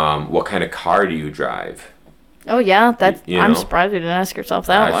 Yeah. What kind of car do you drive? Oh yeah, that's. You I'm know? surprised you didn't ask yourself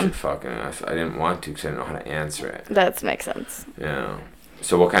that I one. should fucking ask. I didn't want to because I didn't know how to answer it. That makes sense. Yeah.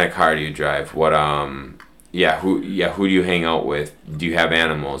 So what kind of car do you drive? What who do you hang out with? Do you have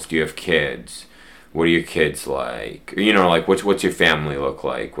animals? Do you have kids? What are your kids like? You know, like what's your family look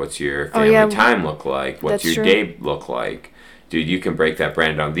like? What's your family time look like? What's That's your true. day look like? Dude, you can break that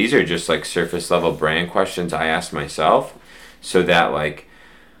brand down. These are just like surface level brand questions I ask myself so that like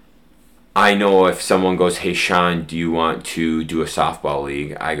I know if someone goes, "Hey Sean, do you want to do a softball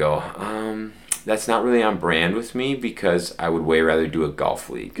league?" I go, that's not really on brand with me because I would way rather do a golf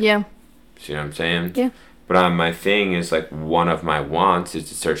league. Yeah. See what I'm saying? Yeah. But on my thing is like one of my wants is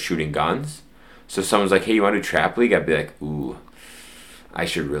to start shooting guns. So if someone's like, hey, you want to do trap league? I'd be like, ooh, I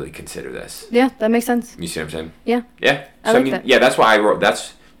should really consider this. Yeah, that makes sense. You see what I'm saying? Yeah. Yeah. I So like that. yeah, that's why I wrote.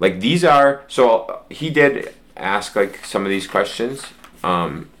 That's like these are. So he did ask like some of these questions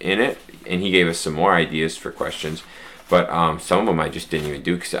in it, and he gave us some more ideas for questions. But some of them I just didn't even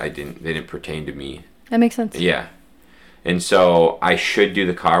do because they didn't pertain to me. That makes sense. Yeah. And so I should do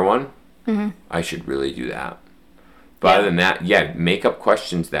the car one. Mm-hmm. I should really do that. But Yeah. other than that, yeah, make up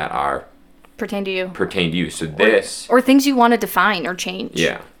questions that Pertain to you. pertain to you. So this, Or things you want to define or change.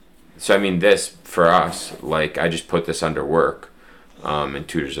 yeah. So I mean, this for us, like I just put this under work, in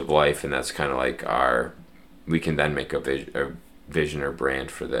Tutors of Life, and that's kind of like our we can then make a vision or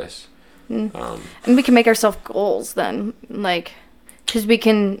brand for this. And we can make ourselves goals then, like, because we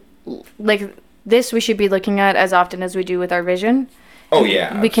can, like, this we should be looking at as often as we do with our vision. Oh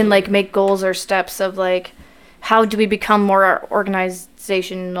yeah, we can like make goals or steps of like, how do we become more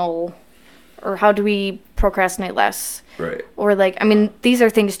organizational, or how do we procrastinate less? Right. Or like, I mean, these are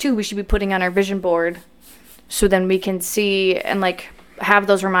things too we should be putting on our vision board, so then we can see and like have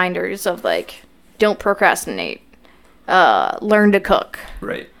those reminders of like, don't procrastinate, learn to cook.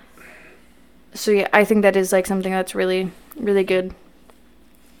 Right. So yeah, I think that is like something that's really, really good.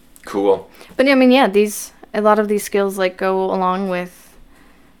 Cool. But I mean, yeah, a lot of these skills like go along with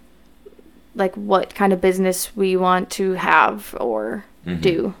like what kind of business we want to have or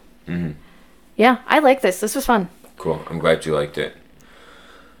do. Mm-hmm. Yeah, I like this. This was fun. Cool. I'm glad you liked it.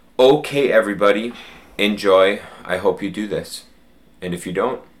 Okay, everybody. Enjoy. I hope you do this. And if you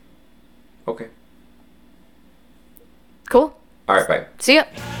don't, okay. Cool. All right, bye. See ya.